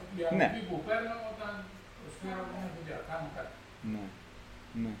 Ναι. Που παίρνω όταν προσφέρω μια δουλειά, κάνω κάτι.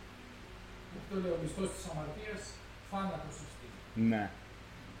 Ναι. Αυτό λέει ο μισθός της αμαρτίας, θάνατος εστί. Ναι.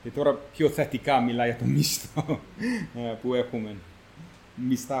 Και τώρα πιο θετικά μιλάει για το μισθό που έχουμε.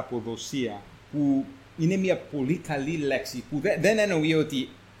 Μισθά αποδοσία. Που είναι μια πολύ καλή λέξη που δεν εννοεί ότι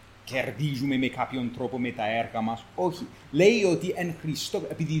κερδίζουμε με κάποιον τρόπο με τα έργα μας. Όχι. Λέει ότι εν Χριστώ,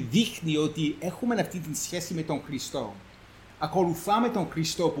 επειδή δείχνει ότι έχουμε αυτή τη σχέση με τον Χριστό. Ακολουθάμε τον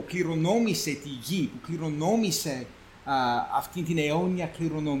Χριστό που κληρονόμησε τη γη, που κληρονόμησε αυτή την αιώνια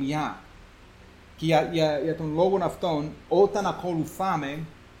κληρονομιά. Και για τον λόγο αυτόν, όταν ακολουθάμε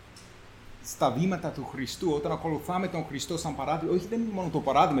στα βήματα του Χριστού, όταν ακολουθάμε τον Χριστό σαν παράδειγμα, όχι δεν είναι μόνο το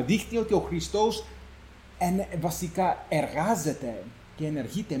παράδειγμα, δείχνει ότι ο Χριστός βασικά εργάζεται και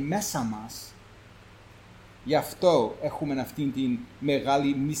ενεργείται μέσα μας. Γι' αυτό έχουμε αυτήν την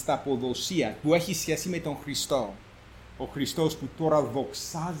μεγάλη μισθαποδοσία που έχει σχέση με τον Χριστό. Ο Χριστός που τώρα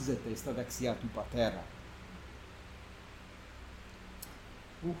δοξάζεται στα δεξιά του Πατέρα.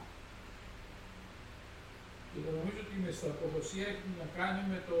 Και νομίζω ότι η μισθαποδοσία έχει να κάνει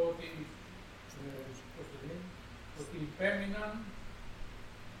με το ότι, ότι υπέμειναν,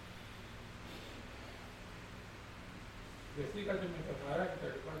 δεχτήκατε με τα χαρά και τα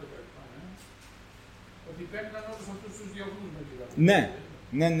λοιπά, ότι υπέμειναν όλους αυτούς τους διωγμούς με τη γραφή.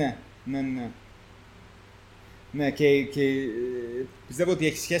 Ναι. Ναι, και πιστεύω ότι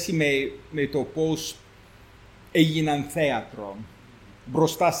έχει σχέση με το πώς έγιναν θέατρο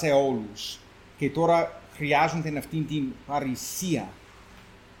μπροστά σε όλους και τώρα χρειάζονται αυτήν την παρησία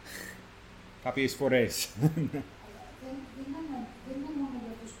κάποιες φορές. Δεν είναι μόνο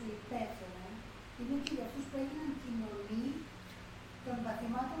για αυτούς που υπέφεραν, είναι και για αυτούς που έγιναν κοινωνοί των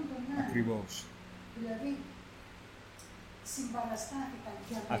παθημάτων των άλλων. Ακριβώς. Δηλαδή, συμπαραστάθηκαν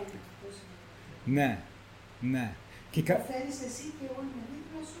για μένα. Ναι. Υποφέρεις εσύ και εγώ είμαι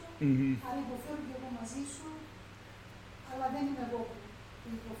δίπλα σου, άρα υποφέρω και εγώ μαζί σου, αλλά δεν είμαι εγώ που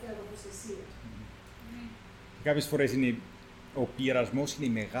υποφέρω όπως εσύ. Κάποιες φορές ο πειρασμός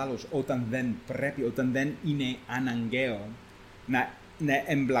είναι μεγάλος όταν δεν πρέπει, όταν δεν είναι αναγκαίο να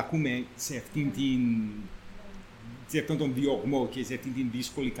εμπλακούμε σε αυτόν τον διωγμό και σε αυτήν την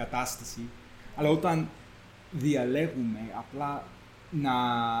δύσκολη κατάσταση. Αλλά όταν διαλέγουμε απλά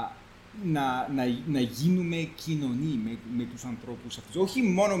να γίνουμε κοινωνοί με τους ανθρώπους αυτούς. Όχι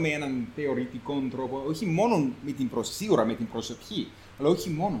μόνο με έναν θεωρητικό τρόπο, όχι μόνο σίγουρα με την προσευχή, αλλά όχι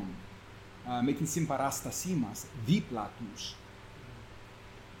μόνο με την συμπαράστασή μας δίπλα τους.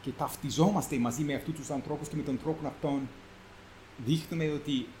 Και ταυτιζόμαστε μαζί με αυτούς τους ανθρώπους και με τον τρόπο αυτόν δείχνουμε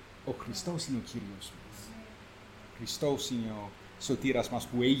ότι ο Χριστός είναι ο Κύριος μας. Ο Χριστός είναι ο σωτήρας μας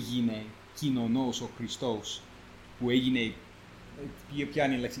που έγινε κοινωνός, ο Χριστός που έγινε, ποια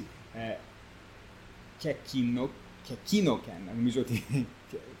είναι η λέξη, και κοινόκεν, νομίζω ότι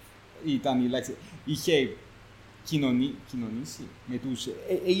ήταν η λέξη, είχε κοινωνήσει με τους,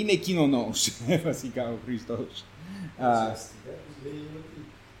 είναι κοινωνός βασικά ο Χριστός. Ουσιαστικά τους λέει ότι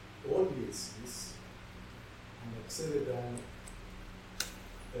όλοι εσείς, ανεξαίρετα αν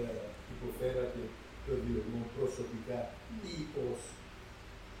υποφέρατε το διωγμό προσωπικά ή ως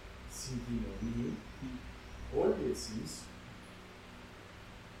συγκοινωνοί, όλοι εσείς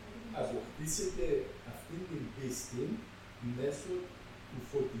αποκτήσετε αυτή την πίστη μέσω του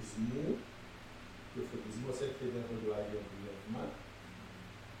φωτισμού, και ο φωτισμός έρχεται από το Άγιο Πνεύμα,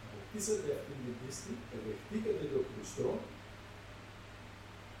 αποκτήσατε αυτή την πίστη, δεχτήκατε τον Χριστό,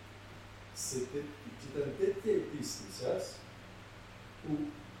 και ήταν τέτοια η πίστη σας, που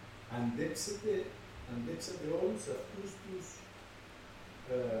αντέξατε όλους αυτούς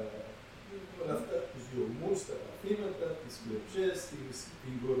τους διωγμούς, τα παθήματα, τις κλωτσές,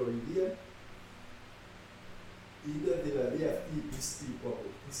 την κοροϊδία. Ήταν δηλαδή αυτή η πίστη που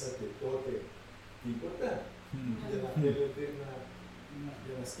αποκτήσατε τότε τίποτα, για να θέλετε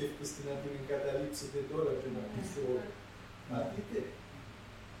για να σκέφτεστε να την εγκαταλείψετε τώρα και να πίσω να δείτε.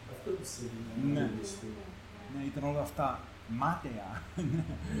 Αυτό πιστεύει να μιλήσετε. Ναι, ήταν όλα αυτά μάταια.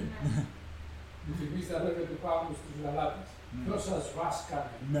 Μου θυμίζει τα λόγια του Παύλου στους Γαλάτες. Ποιος σας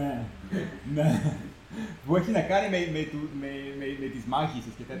βάσκανε. Ναι. Που έχει να κάνει με τις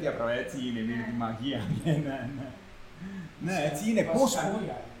μάγισσες και τέτοια πράγματα, έτσι είναι, με τη μαγεία. Ναι, έτσι είναι. Πώς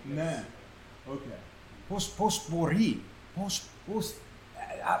μπορεί. Ναι. Πώς μπορεί.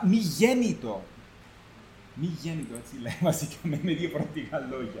 Μη γέννητο. Μη γέννητο, έτσι λέει βασικά με διαφορετικά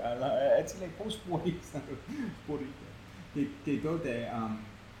λόγια. Αλλά έτσι λέει πώς μπορείς να το μπορείτε. Και τότε...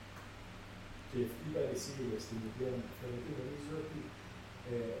 Και αυτή η παρησία στην οποία αναφέρεται, νομίζω ότι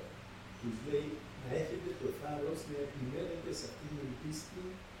τους λέει να έχετε το θάρρος να επιμένετε σε αυτήν την πίστη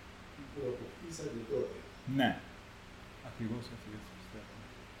που αποκτήσατε τότε. Ναι. Ακριβώς αυτό πιστεύω.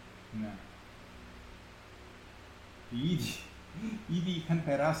 Ναι. Οι ίδιοι ήδη είχαν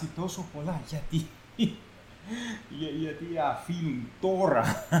περάσει τόσο πολλά. Γιατί αφήνουν τώρα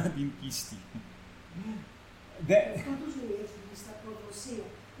την πίστη. Αυτό τους λέει η σταυροδοσία.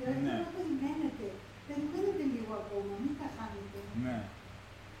 Δηλαδή τώρα περιμένετε λίγο ακόμα, μην τα χάνετε. Ναι.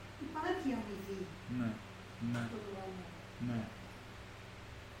 Υπάρχει αμοιβή. Ναι. Αυτό το άλλο. Ναι.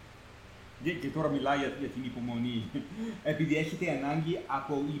 Και τώρα μιλάει για την υπομονή. Επειδή έχετε ανάγκη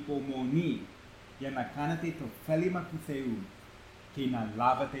από υπομονή για να κάνετε το θέλημα του Θεού και να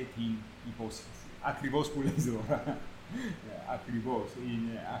λάβετε την υπόσχεση. Ακριβώς που λες τώρα.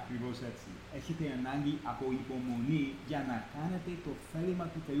 Είναι ακριβώς έτσι. Έχετε ανάγκη από υπομονή για να κάνετε το θέλημα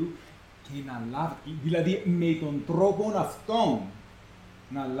του Θεού και να λάβετε, δηλαδή με τον τρόπο αυτόν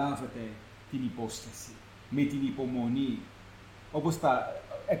να λάβετε την υπόσχεση. Με την υπομονή.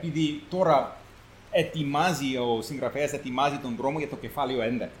 Επειδή τώρα ο συγγραφέας ετοιμάζει τον δρόμο για το κεφάλαιο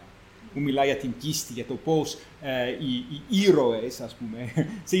 11, που μιλάει για την πίστη, για το πώς οι ήρωες, ας πούμε,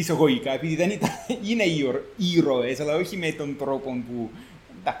 σε εισαγωγικά, επειδή δεν είναι ήρωες, αλλά όχι με τον τρόπο που,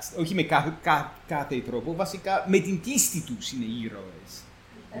 εντάξει, όχι με κάθε τρόπο, βασικά με την πίστη τους είναι ήρωες.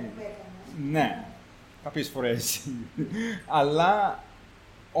 Ναι, κάποιες φορές. Αλλά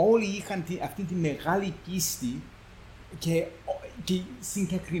όλοι είχαν αυτή τη μεγάλη πίστη και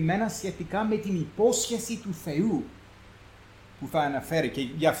συγκεκριμένα σχετικά με την υπόσχεση του Θεού που θα αναφέρει, και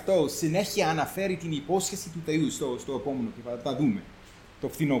γι' αυτό συνέχεια αναφέρει την υπόσχεση του Θεού στο επόμενο κεφάλαιο. Θα δούμε το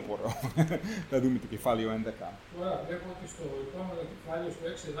φθινόπωρο. Θα δούμε το κεφάλαιο 11. Τώρα βλέπω ότι στο επόμενο κεφάλαιο, στο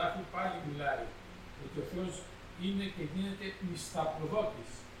 6 εδάφιο, πάλι μιλάει ότι ο Θεός είναι και γίνεται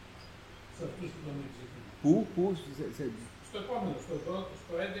μισθαπροδότης σε αυτούς που τον εξετούν. Πού? Στο επόμενο,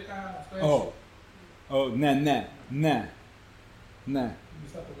 στο 11, στο 6. Ναι.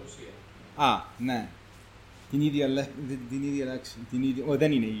 Μισθαπροδοσία. Ναι. Την ίδια λέξη.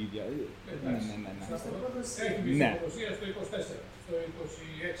 Δεν είναι η ίδια. Ναι. Έχει μισθαπροδοσία στο 24, στο 26,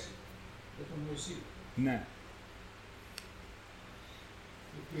 για τον Μωυσή. Ναι.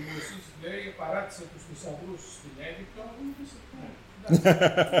 Και ο Μωυσής λέει, παράτησε τους θησαυρούς στην Αίγυπτο. Θα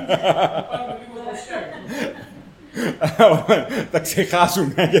πάρουμε λίγο δροσιά. Τα ξεχάσουν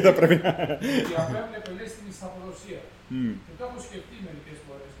και θα πρέπει να... Διαπρέπνε λέει στην μισθαπροδοσία. Και το έχω σκεφτεί μερικές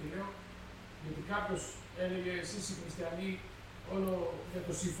φορές και λέω, γιατί κάποιος έλεγε εσείς οι χριστιανοί όλο για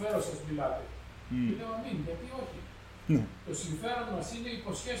το συμφέρον σας μιλάτε. Και λέω αμήν, γιατί όχι. Το συμφέρον μας είναι οι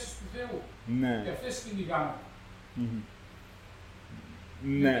υποσχέσεις του Θεού. Και αυτές κυνηγάμε.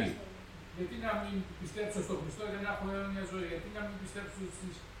 Γιατί να μην πιστέψω στον Χριστό για να έχω αιώνια ζωή, γιατί να μην πιστέψω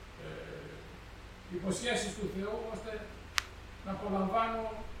στις υποσχέσεις του Θεού, ώστε να απολαμβάνω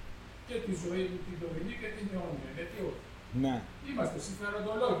και τη ζωή μου την τωρινή και την αιώνια. Γιατί όχι. Είμαστε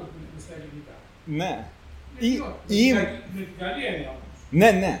συμφεροντολόγοι που είναι στα ελληνικά. Ναι. Με την καλή έννοια όμως.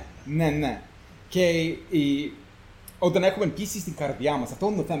 Ναι. Και όταν έχουμε πίστη στην καρδιά μας, αυτό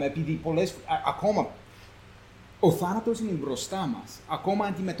είναι το θέμα, επειδή ακόμα ο θάνατος είναι μπροστά μας. Ακόμα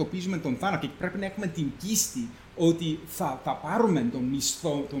αντιμετωπίζουμε τον θάνατο και πρέπει να έχουμε την πίστη ότι θα πάρουμε τον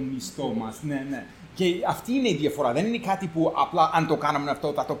μισθό μας. Ναι. Και αυτή είναι η διαφορά. Δεν είναι κάτι που απλά αν το κάνουμε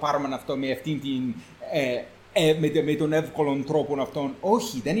αυτό θα το πάρουμε αυτό με αυτήν την... με τον εύκολο τρόπο αυτόν.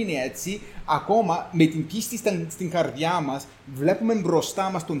 Όχι, δεν είναι έτσι. Ακόμα με την πίστη στην καρδιά μας βλέπουμε μπροστά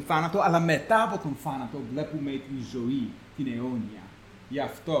μας τον θάνατο, αλλά μετά από τον θάνατο βλέπουμε την ζωή, την αιώνια. Γι'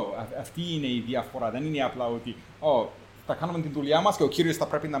 αυτό, αυτή είναι η διαφορά. Δεν είναι απλά ότι θα κάνουμε την δουλειά μας και ο Κύριος θα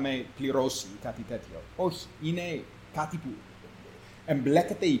πρέπει να με πληρώσει κάτι τέτοιο. Όχι, είναι κάτι που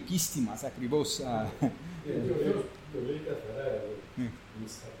εμπλέκεται η πίστη μας ακριβώς. Το λέει καθαρά εδώ.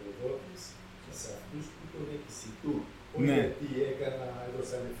 Μισθαπροδότης σε αυτούς που τον εξητούν. Όχι γιατί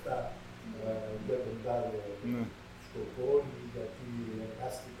έδωσα λεφτά για τον τάδε σκοπό ή γιατί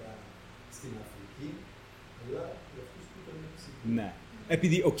εργάστηκα στην Αφρική, αλλά για αυτούς που τον εξητούν. Ναι.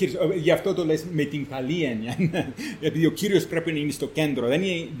 Επειδή ο Κύριος, γι' αυτό το λες με την καλή έννοια. Επειδή ο Κύριος πρέπει να είναι στο κέντρο.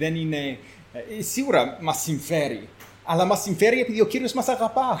 Δεν είναι, σίγουρα μας συμφέρει. Αλλά μας συμφέρει επειδή ο Κύριος μας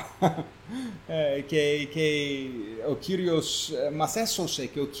αγαπά. Και ο Κύριος μας έσωσε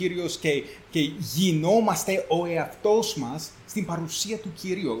και ο Κύριος και γινόμαστε ο εαυτός μας στην παρουσία του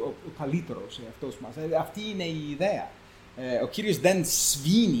Κυρίου, ο καλύτερος εαυτός μας. Αυτή είναι η ιδέα. Ο Κύριος δεν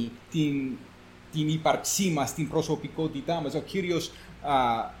σβήνει την ύπαρξή μας, την προσωπικότητά μας. Ο Κύριος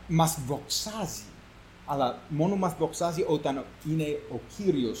μας δοξάζει. Αλλά μόνο μας δοξάζει όταν είναι ο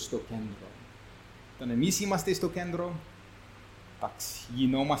Κύριος στο κέντρο. Όταν εμείς είμαστε στο κέντρο,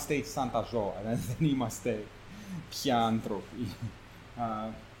 γινόμαστε σαν τα ζώα, δεν είμαστε πια άνθρωποι.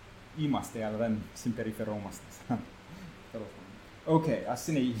 Είμαστε, αλλά δεν συμπεριφερόμαστε. Οκ, ας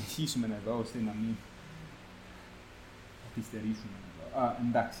συνεχίσουμε εδώ, ώστε να μην καθυστερήσουμε εδώ.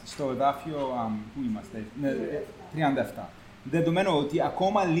 Εντάξει, στο εδάφιο, πού είμαστε, 37. δεδομένου ότι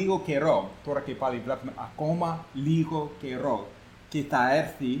ακόμα λίγο καιρό, τώρα και πάλι βλέπουμε ακόμα λίγο καιρό και θα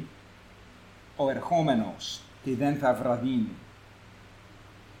έρθει ο ερχόμενος και δεν θα βραδύνει.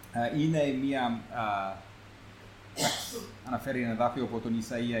 Είναι μια, αναφέρει ένα εδάφιο από τον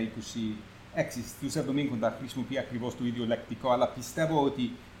Ισαΐα 26, στους 70 χρησιμοποιεί ακριβώς το ίδιο λεκτικό, αλλά πιστεύω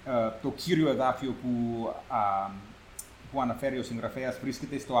ότι το κύριο εδάφιο που αναφέρει ο συγγραφέας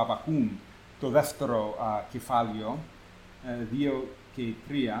βρίσκεται στο Αβακούμ, το δεύτερο κεφάλαιο, 2 και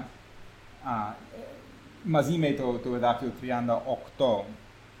 3, μαζί με το εδάφιο 38.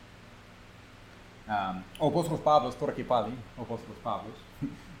 Ο Απόστολος Παύλος, τώρα και πάλι, ο Απόστολος Παύλος,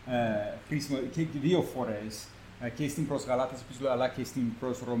 και δύο φορές, και στην προς Γαλάτες επιστολή, αλλά και στην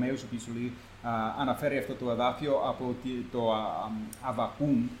προς Ρωμαίους επιστολή, αναφέρει αυτό το εδάφιο από το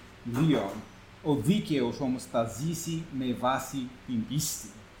Αβακούμ 2. Ο δίκαιος όμως θα ζήσει με βάση την πίστη.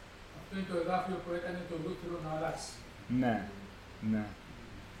 Αυτό είναι το εδάφιο που έκανε το Λούθερο να αλλάξει.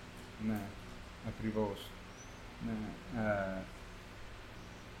 Ναι, ακριβώς. Ναι.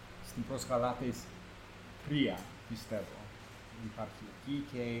 Στην προς Γαλάτες 3, πιστεύω, υπάρχει εκεί,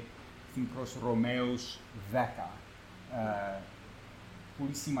 και στην προς Ρωμαίους 10.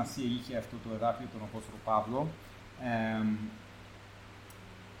 Πολύ σημασία είχε αυτό το εδάφιο, τον Απόστολο Παύλο.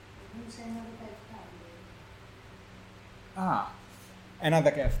 Ένα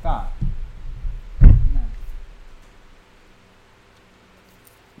 17. Ναι.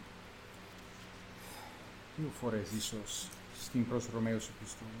 Δύο φορές ίσως στην προς Ρωμαίους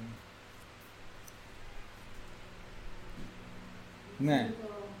επιστολή.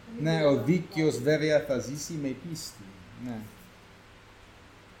 Ναι, ο δίκαιος βέβαια θα ζήσει με πίστη.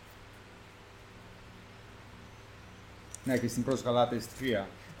 Ναι, και στην προς Γαλάτες 3.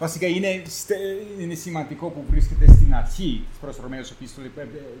 Βασικά είναι σημαντικό που βρίσκεται στην αρχή της προς Ρωμαίους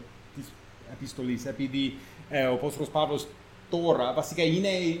επιστολής, επειδή ο Απόστολος Παύλος τώρα, βασικά είναι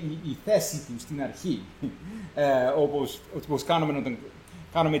η θέση του στην αρχή. Όπως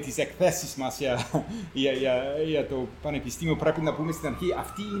κάνουμε τις εκθέσεις μας για το πανεπιστήμιο, πρέπει να πούμε στην αρχή,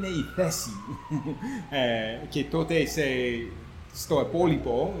 αυτή είναι η θέση. Και τότε στο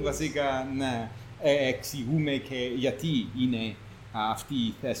υπόλοιπο, βασικά, εξηγούμε και γιατί είναι αυτή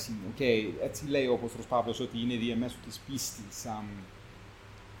η θέση. Και έτσι λέει ο Απόστολος Παύλος ότι είναι διαμέσου της πίστης.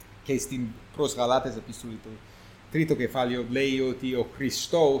 Και στην προς Γαλάτες επιστολή, το τρίτο κεφάλαιο, λέει ότι ο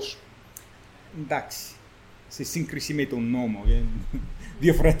Χριστός, εντάξει, σε σύγκριση με τον νόμο,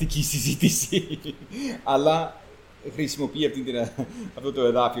 διαφορετική συζήτηση, αλλά χρησιμοποιεί αυτό το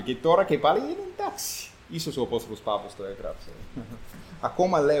εδάφιο. Και τώρα και πάλι είναι εντάξει. Ίσως ο Απόστολος Παύλος το έγραψε.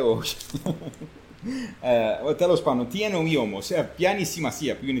 Ακόμα λέω. Τέλος πάντων, τι εννοεί όμως, ποια είναι η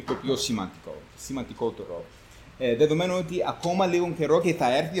σημασία, που είναι το πιο σημαντικότερο. Δεδομένου ότι ακόμα λίγο καιρό και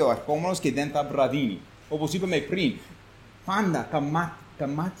θα έρθει ο ερχόμενος και δεν θα βραδύνει. Όπως είπαμε πριν, πάντα τα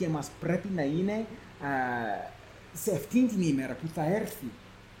μάτια μας πρέπει να είναι σε αυτήν την ημέρα που θα έρθει,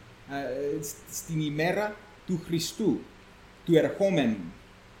 στην ημέρα του Χριστού, του ερχόμενου,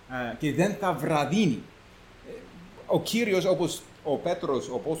 και δεν θα βραδύνει. Ο Κύριος, όπως ο Πέτρος,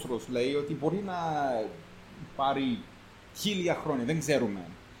 ο Απόστολος, λέει ότι μπορεί να πάρει 1000 χρόνια, δεν ξέρουμε.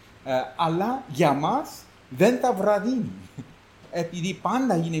 Αλλά για μας δεν θα βραδύνει. Επειδή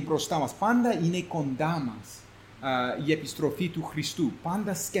πάντα είναι μπροστά μας, πάντα είναι κοντά μας η επιστροφή του Χριστού.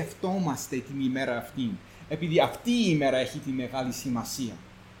 Πάντα σκεφτόμαστε την ημέρα αυτή. Επειδή αυτή η ημέρα έχει τη μεγάλη σημασία.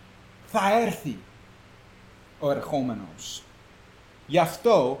 Θα έρθει ο ερχόμενος. Γι'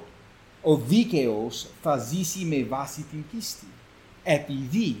 αυτό ο δίκαιος θα ζήσει με βάση την πίστη.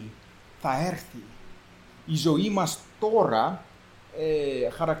 Επειδή θα έρθει. Η ζωή μας τώρα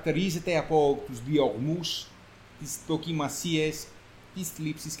χαρακτηρίζεται από τους διωγμούς, τις δοκιμασίες, τις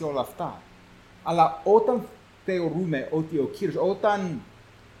θλίψεις και όλα αυτά. Αλλά όταν θεωρούμε ότι ο Κύριος, όταν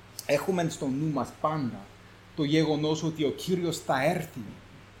έχουμε στο νου μας πάντα το γεγονός ότι ο Κύριος θα έρθει,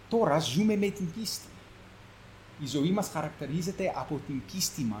 τώρα ζούμε με την πίστη. Η ζωή μας χαρακτηρίζεται από την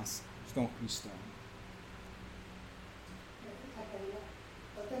πίστη μας στον Χριστό.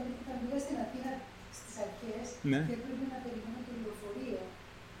 Όταν πήγα στην Αθήνα στις αρχές και έπρεπε να περιμένω το λεωφορείο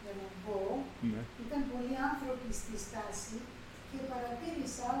για να μπω, ήταν πολλοί άνθρωποι στη στάση και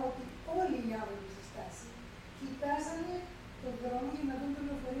παρατήρησα ότι όλοι οι άνθρωποι στη στάση κοιτάζανε τον δρόμο για να δουν το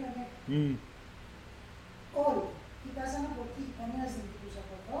λεωφορείο μέχρι. Όλοι. Κοιτάζανε από εκεί, κανένας δεν κοιτούσε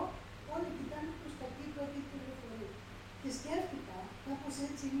από εδώ, όλοι κοιτάνε προς τα εκεί του λεωφορείου. Και σκέφτηκα, κάπως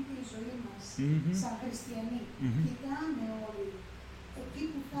έτσι είναι και η ζωή μας, σαν χριστιανοί. Κοιτάνε όλοι εκεί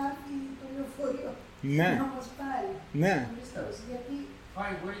που θα έρθει το λεωφορείο να μας πάρει. Γιατί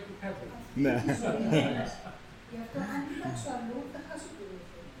Highway to heaven. αυτή η ζωή μας. Γι' αυτό αν κοιτάξω αλλού θα χάσω το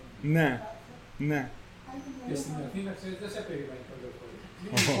λεωφορείο. Ναι. Και στην Αθήνα, ξέρεις, δεν σε περιμένει το λεωφορείο.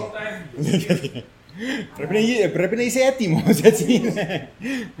 Είναι πρώτα έφυγε. Πρέπει να είσαι έτοιμος, έτσι είναι.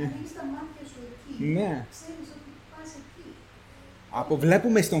 Ανοίγεις τα μάτια σου εκεί. Ναι. Ξέρεις ότι πας εκεί.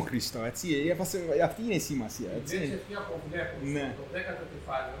 Αποβλέπουμε στον Χριστό, έτσι. Αυτή είναι η σημασία, Η έτσι. λέξη αυτή αποβλέπω Ναι. στο 10ο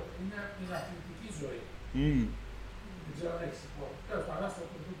κεφάλαιο είναι από την αθλητική ζωή. Δεν ξέρω αν έχεις υπόψη. Τέλος πάντων, ας το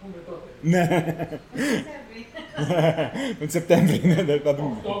πούμε τότε. Ναι. Τον Σεπτέμβρη, ναι, θα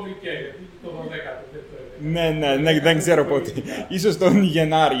δούμε. Οκτώβρη και το 12ο. Ναι, δεν ξέρω πότε. Ίσως τον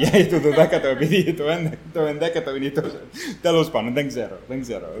Γενάρη το 12ο, επειδή το 11ο είναι τόσο. Τέλος πάντων, δεν ξέρω. Δεν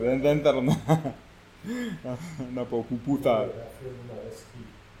θέλω να πω πού θα. Αυτό μου αρέσει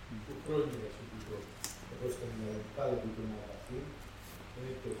το πρόβλημα σου που το εγώ στον πάλι του τον αγαθού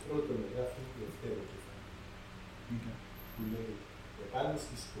είναι το πρώτο εγγράφο του δεύτερου κεφάλαιου. Που λέει επάνω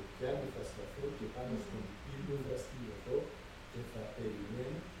στη σκοπιά μου θα σταθώ και πάνω στον ήλιο θα στηριωθώ και θα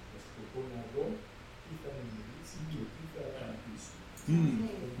περιμένω με σκοπό να δω τι θα με μιλήσει και τι θα αγαπήσω.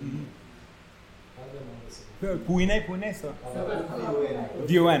 Πάντα μου άρεσε. Πού είναι στο. 2-1.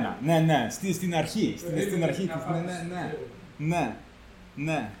 Ναι, στην αρχή. Στην αρχή της. Ναι.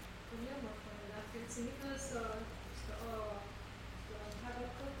 Πολύ όμορφο εδάφιο. Συνήθως στο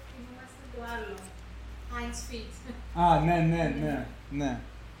Χαμπακούκ θυμόμαστε το άλλο. Heinz Feet.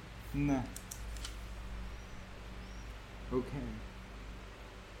 Ναι. Οκ.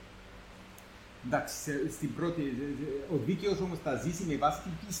 Εντάξει, στην πρώτη, ο δίκαιος όμως θα ζήσει με βάση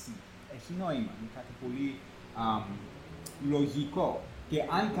την πίστη. Έχει νόημα, είναι κάτι πολύ λογικό. Και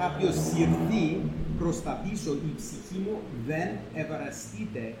αν κάποιος συρθεί προς τα πίσω, η ψυχή μου δεν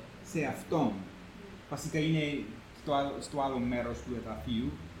ευαρεστείται σε αυτόν. Βασικά είναι στο άλλο μέρος του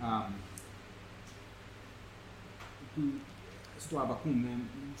εδαφίου. Στο Αβακούν,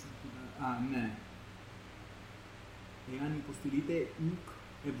 ναι. Εάν υποστηρείτε, ουκ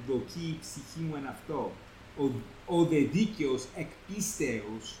ευδοκεί η ψυχή μου εν αυτό. Ο δε δίκαιος εκ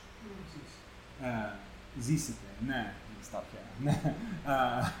πίστεως ζήσετε. Ναι, στα πια.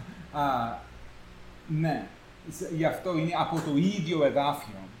 Ναι. Γι' αυτό είναι από το ίδιο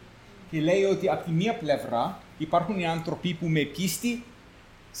εδάφιο. Και λέει ότι από τη μία πλευρά υπάρχουν οι άνθρωποι που με πίστη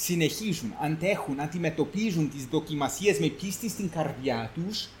συνεχίζουν, αντέχουν, αντιμετωπίζουν τις δοκιμασίες με πίστη στην καρδιά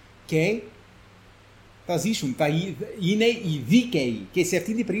τους και θα ζήσουν, είναι οι δίκαιοι. Και σε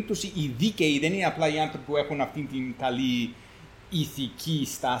αυτή την περίπτωση οι δίκαιοι δεν είναι απλά οι άνθρωποι που έχουν αυτή την καλή ηθική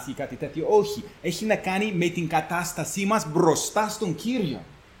στάση ή κάτι τέτοιο. Όχι, έχει να κάνει με την κατάστασή μας μπροστά στον Κύριο.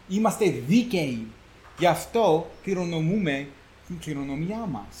 Είμαστε δίκαιοι. Γι' αυτό κληρονομούμε την κληρονομιά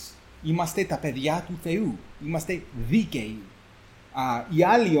μας. Είμαστε τα παιδιά του Θεού. Είμαστε δίκαιοι. Οι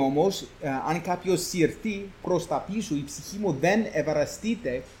άλλοι όμως, αν κάποιος συρθεί προς τα πίσω, η ψυχή μου δεν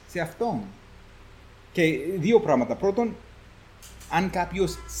ευαρεστείται σε αυτόν. Και δύο πράγματα. Πρώτον, αν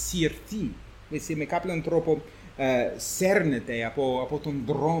κάποιος συρθεί, με κάποιον τρόπο σέρνεται από τον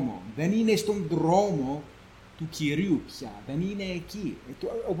δρόμο, δεν είναι στον δρόμο του Κυρίου πια, δεν είναι εκεί.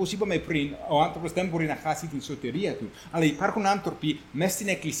 Όπως είπαμε πριν, ο άνθρωπος δεν μπορεί να χάσει την σωτηρία του. Αλλά υπάρχουν άνθρωποι μέσα στην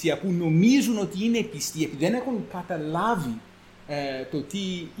Εκκλησία που νομίζουν ότι είναι πιστοί, επειδή δεν έχουν καταλάβει το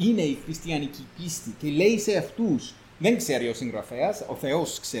τι είναι η χριστιανική πίστη. Και λέει σε αυτούς, δεν ξέρει ο συγγραφέας, ο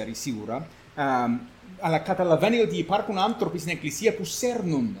Θεός ξέρει σίγουρα, αλλά καταλαβαίνει ότι υπάρχουν άνθρωποι στην Εκκλησία που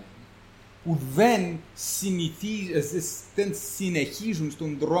σέρνονται, που δεν συνεχίζουν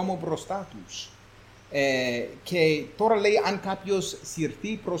στον δρόμο μπροστά τους. Και τώρα λέει, αν κάποιος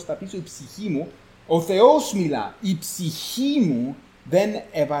συρθεί προς τα πίσω, η ψυχή μου, ο Θεός μιλά, η ψυχή μου δεν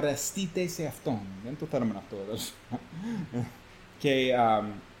ευαρεστείται σε Αυτόν. Δεν το θέλουμε αυτό εδώ.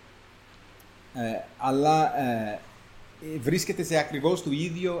 Αλλά βρίσκεται σε ακριβώς το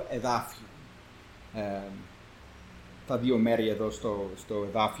ίδιο εδάφιο. Τα δύο μέρη εδώ στο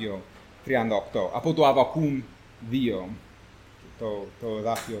εδάφιο 38. Από το Αβακούν 2, το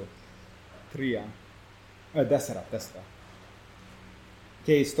εδάφιο 4.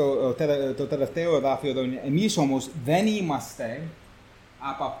 Και το τελευταίο εδάφιο εδώ είναι, εμείς όμως δεν είμαστε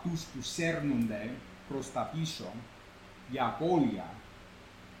από αυτούς που σέρνονται προς τα πίσω για απώλεια,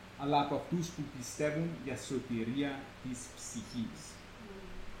 αλλά από αυτούς που πιστεύουν για σωτηρία της ψυχής.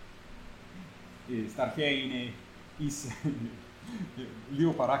 Στα αρχαία είναι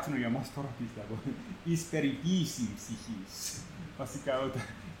λίγο παράξενο για μας τώρα, πιστεύω. Εις περιποίηση ψυχής. Βασικά,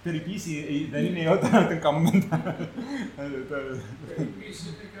 περιποίηση δεν είναι όταν τον κάνουμε. Περιποίηση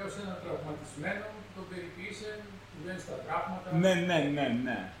είναι και ως ένα τραυματισμένο, το περιποίησε, που βγαίνει στα τραύματα.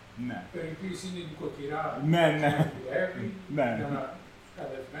 Ναι. Περιποίηση είναι νοικοκυρά, ναι. δουλεύει, για να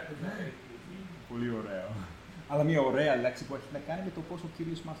σκαδευμένος να περιποιηθεί. Πολύ ωραίο. Αλλά μια ωραία λέξη που έχει να κάνει με το πώς ο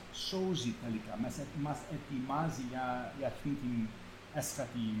Κύριος μας σώζει τελικά, μας ετοιμάζει για αυτήν την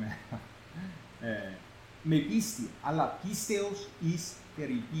έσχατη ημέρα. με πίστη, αλλά πίστεως εις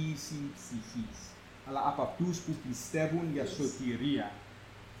περιποίηση ψυχής. Αλλά από αυτούς που πιστεύουν για σωτηρία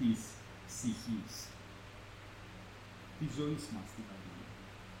της ψυχής. Της ζωής μας δηλαδή.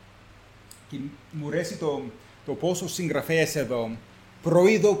 Και μου αρέσει το πόσο ο συγγραφέας εδώ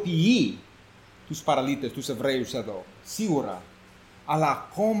προειδοποιεί τους παραλήτες, τους Εβραίους εδώ, σίγουρα. Αλλά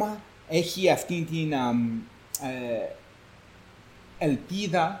ακόμα έχει αυτή την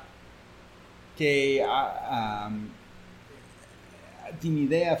ελπίδα και την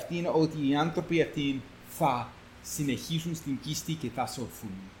ιδέα αυτή ότι οι άνθρωποι αυτοί θα συνεχίσουν στην πίστη και θα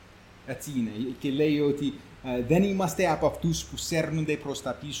σωθούν. Έτσι είναι. Και λέει ότι δεν είμαστε από αυτούς που σέρνονται προς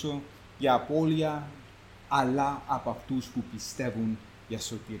τα πίσω για απώλεια, αλλά από αυτούς που πιστεύουν για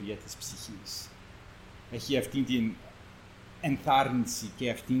σωτηρία της ψυχής. Έχει αυτή την ενθάρρυνση και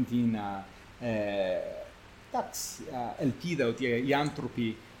αυτή την ελπίδα ότι οι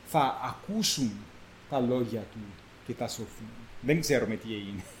άνθρωποι θα ακούσουν τα λόγια του και θα σωθούν. Δεν ξέρουμε τι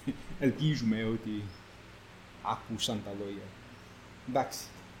έγινε. Ελπίζουμε ότι άκουσαν τα λόγια. Εντάξει.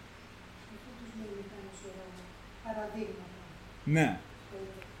 Ναι.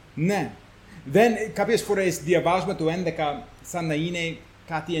 Ναι. Κάποιες φορές διαβάζουμε το 11 σαν να είναι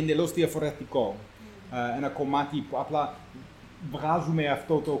κάτι εντελώς διαφορετικό. Ένα κομμάτι που απλά βγάζουμε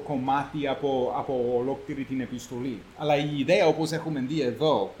αυτό το κομμάτι από ολόκληρη την επιστολή. Αλλά η ιδέα, όπως έχουμε δει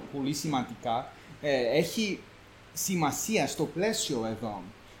εδώ, πολύ σημαντικά, έχει σημασία στο πλαίσιο εδώ.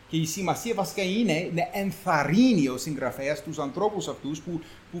 Και η σημασία βασικά είναι να ενθαρρύνει ο συγγραφέας τους ανθρώπους αυτούς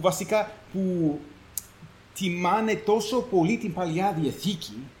που βασικά τιμάνε τόσο πολύ την Παλιά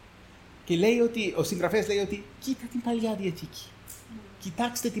Διαθήκη και λέει ότι, ο συγγραφέας λέει ότι κοίτα την Παλιά Διαθήκη.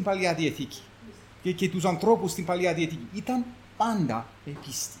 Κοιτάξτε την Παλιά Διαθήκη. Και τους ανθρώπους στην Παλιά Διαθήκη ήταν πάντα με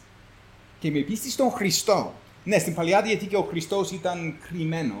πίστη. Και με πίστη στον Χριστό. Ναι, στην Παλιά Διαθήκη ο Χριστός ήταν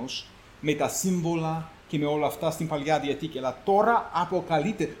κρυμμένος με τα σύμβολα και με όλα αυτά στην Παλιά Διαθήκη. Αλλά τώρα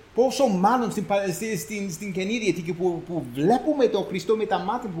αποκαλείται, πόσο μάλλον στην Καινή Διαθήκη που βλέπουμε τον Χριστό με τα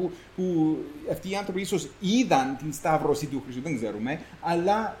μάτια που αυτοί οι άνθρωποι ίσως είδαν την σταύρωση του Χριστού, δεν ξέρουμε,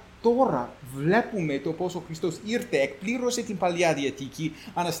 αλλά τώρα βλέπουμε το πώς ο Χριστός ήρθε, εκπλήρωσε την Παλιά Διαθήκη,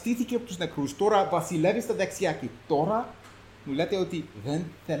 αναστήθηκε από τους νεκρούς, τώρα βασιλεύει στα δεξιά και τώρα μου λέτε ότι δεν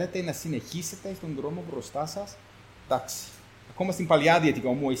θέλετε να συνεχίσετε στον δρόμο μπροστά σας. Εντάξει. Ακόμα στην Παλιά Διαθήκη,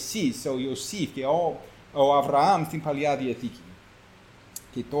 ο Μωυσής, ο Ιωσήφ και ο Αβραάμ στην Παλιά Διαθήκη.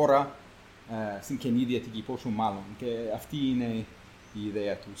 Και τώρα στην Καινή Διαθήκη, πόσο μάλλον. Και αυτή είναι η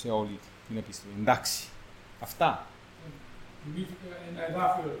ιδέα του σε όλη την επιστολή. Εντάξει. Αυτά. Θυμήθηκα ένα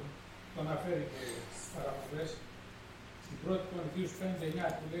εδάφιο που αναφέρει και στις παραπομπές. Στην 1η Κορινθίους 5:9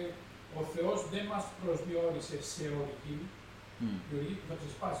 που λέει «Ο Θεός δεν μας προσδιορίσε σε οργή, η οργή που θα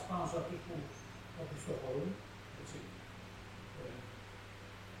ξεσπάσει πάνω σε αυτούς που θα πιστοχωρούν,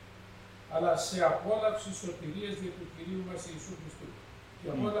 αλλά σε απόλαυση σωτηρίας δια του Κυρίου μας Ιησού Χριστού». Η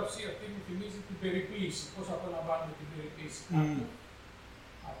απόλαυση αυτή μου θυμίζει την περιποίηση. Πώς απολαμβάνουμε την περιποίηση κάποιου?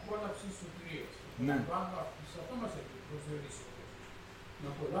 Απόλαυση σωτηρίας. Σε αυτό μας έχει προσδιορίσει ο Θεός. Να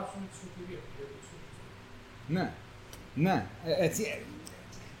απολαύσουμε τη σωτηρία του Ιησού Χριστού. Ναι, ναι. Έτσι,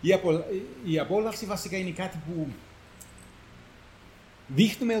 η απόλαυση βασικά είναι κάτι που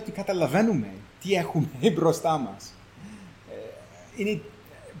δείχνουμε ότι καταλαβαίνουμε τι έχουμε μπροστά μας.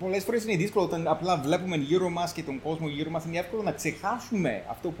 Πολλές φορές είναι δύσκολο όταν απλά βλέπουμε γύρω μας και τον κόσμο γύρω μας, είναι εύκολο να ξεχάσουμε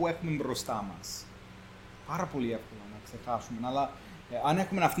αυτό που έχουμε μπροστά μας. Πάρα πολύ εύκολο να ξεχάσουμε, αλλά αν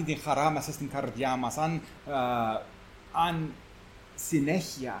έχουμε αυτή την χαρά μέσα στην καρδιά μας, αν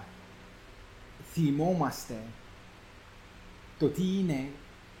συνέχεια θυμόμαστε το τι είναι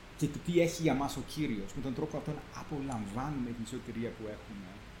και το τι έχει για μας ο Κύριος, με τον τρόπο αυτόν απολαμβάνουμε την σωτηρία που έχουμε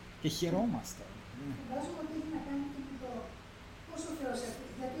και χαιρόμαστε. Φαντάζομαι ότι έχει να κάνει και με το πώς ο Θεός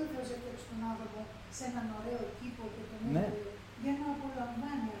έφτιαξε, γιατί ο Θεός έφτιαξε τον άνθρωπο σε έναν ωραίο κήπο και τον έβαλε για να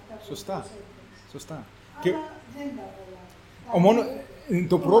απολαμβάνει αυτά που Σωστά. ο Θεός έφτιαξε. Σωστά. Αλλά Και δεν τα απολαμβάνει. μόνο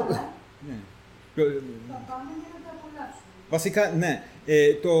το πρώτο... Ναι. Θα πάμε για να τα απολαύσουμε. Βασικά, ναι.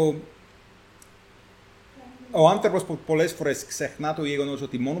 Ο άνθρωπος πολλές φορές ξεχνά το γεγονός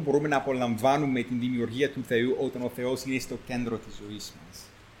ότι μόνο μπορούμε να απολαμβάνουμε την δημιουργία του Θεού όταν ο Θεός είναι στο κέντρο της ζωής μας.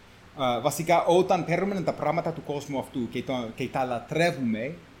 Βασικά, όταν παίρνουμε τα πράγματα του κόσμου αυτού και τα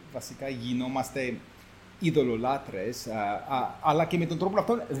λατρεύουμε, βασικά γινόμαστε ειδωλολάτρες, αλλά και με τον τρόπο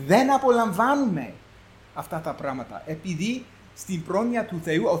αυτόν δεν απολαμβάνουμε αυτά τα πράγματα. Επειδή στην πρόνοια του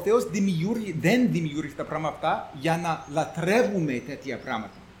Θεού, ο Θεός δεν δημιούργησε τα πράγματα αυτά για να λατρεύουμε τέτοια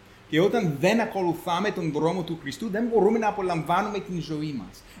πράγματα. Και όταν δεν ακολουθάμε τον δρόμο του Χριστού, δεν μπορούμε να απολαμβάνουμε την ζωή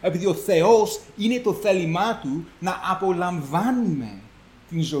μας. Επειδή ο Θεός είναι το θέλημά Του να απολαμβάνουμε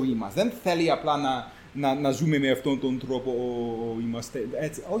την ζωή μας. Δεν θέλει απλά να ζούμε με αυτόν τον τρόπο, είμαστε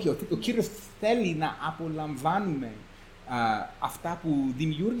έτσι. Όχι, ο Κύριος θέλει να απολαμβάνουμε αυτά που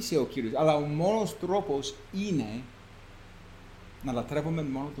δημιούργησε ο Κύριος, αλλά ο μόνος τρόπος είναι να λατρεύουμε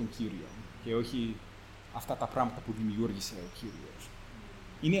μόνο τον Κύριο και όχι αυτά τα πράγματα που δημιούργησε ο Κύριος.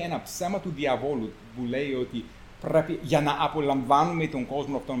 Είναι ένα ψέμα του διαβόλου που λέει ότι πρέπει, για να απολαμβάνουμε τον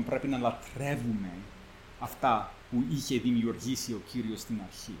κόσμο αυτόν πρέπει να λατρεύουμε αυτά που είχε δημιουργήσει ο Κύριος στην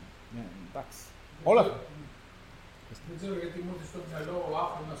αρχή. Εντάξει. Όλα. Δεν ξέρω γιατί μου ήρθε στο μυαλό ο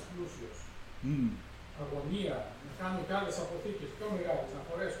άφρονας πλούσιος. Αγωνία, να κάνουν και άλλες αποθήκες πιο μεγάλες, να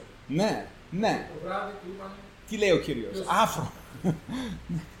χωρέσουν. Ναι. Το βράδυ του είπανε... Τι λέει ο Κύριος, άφρο.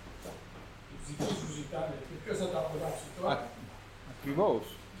 Οι ψυχοί σου ζητάνε και ποιος θα τα απολαύσει τώρα. Ακριβώς.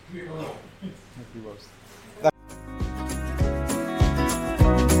 Ακριβώς.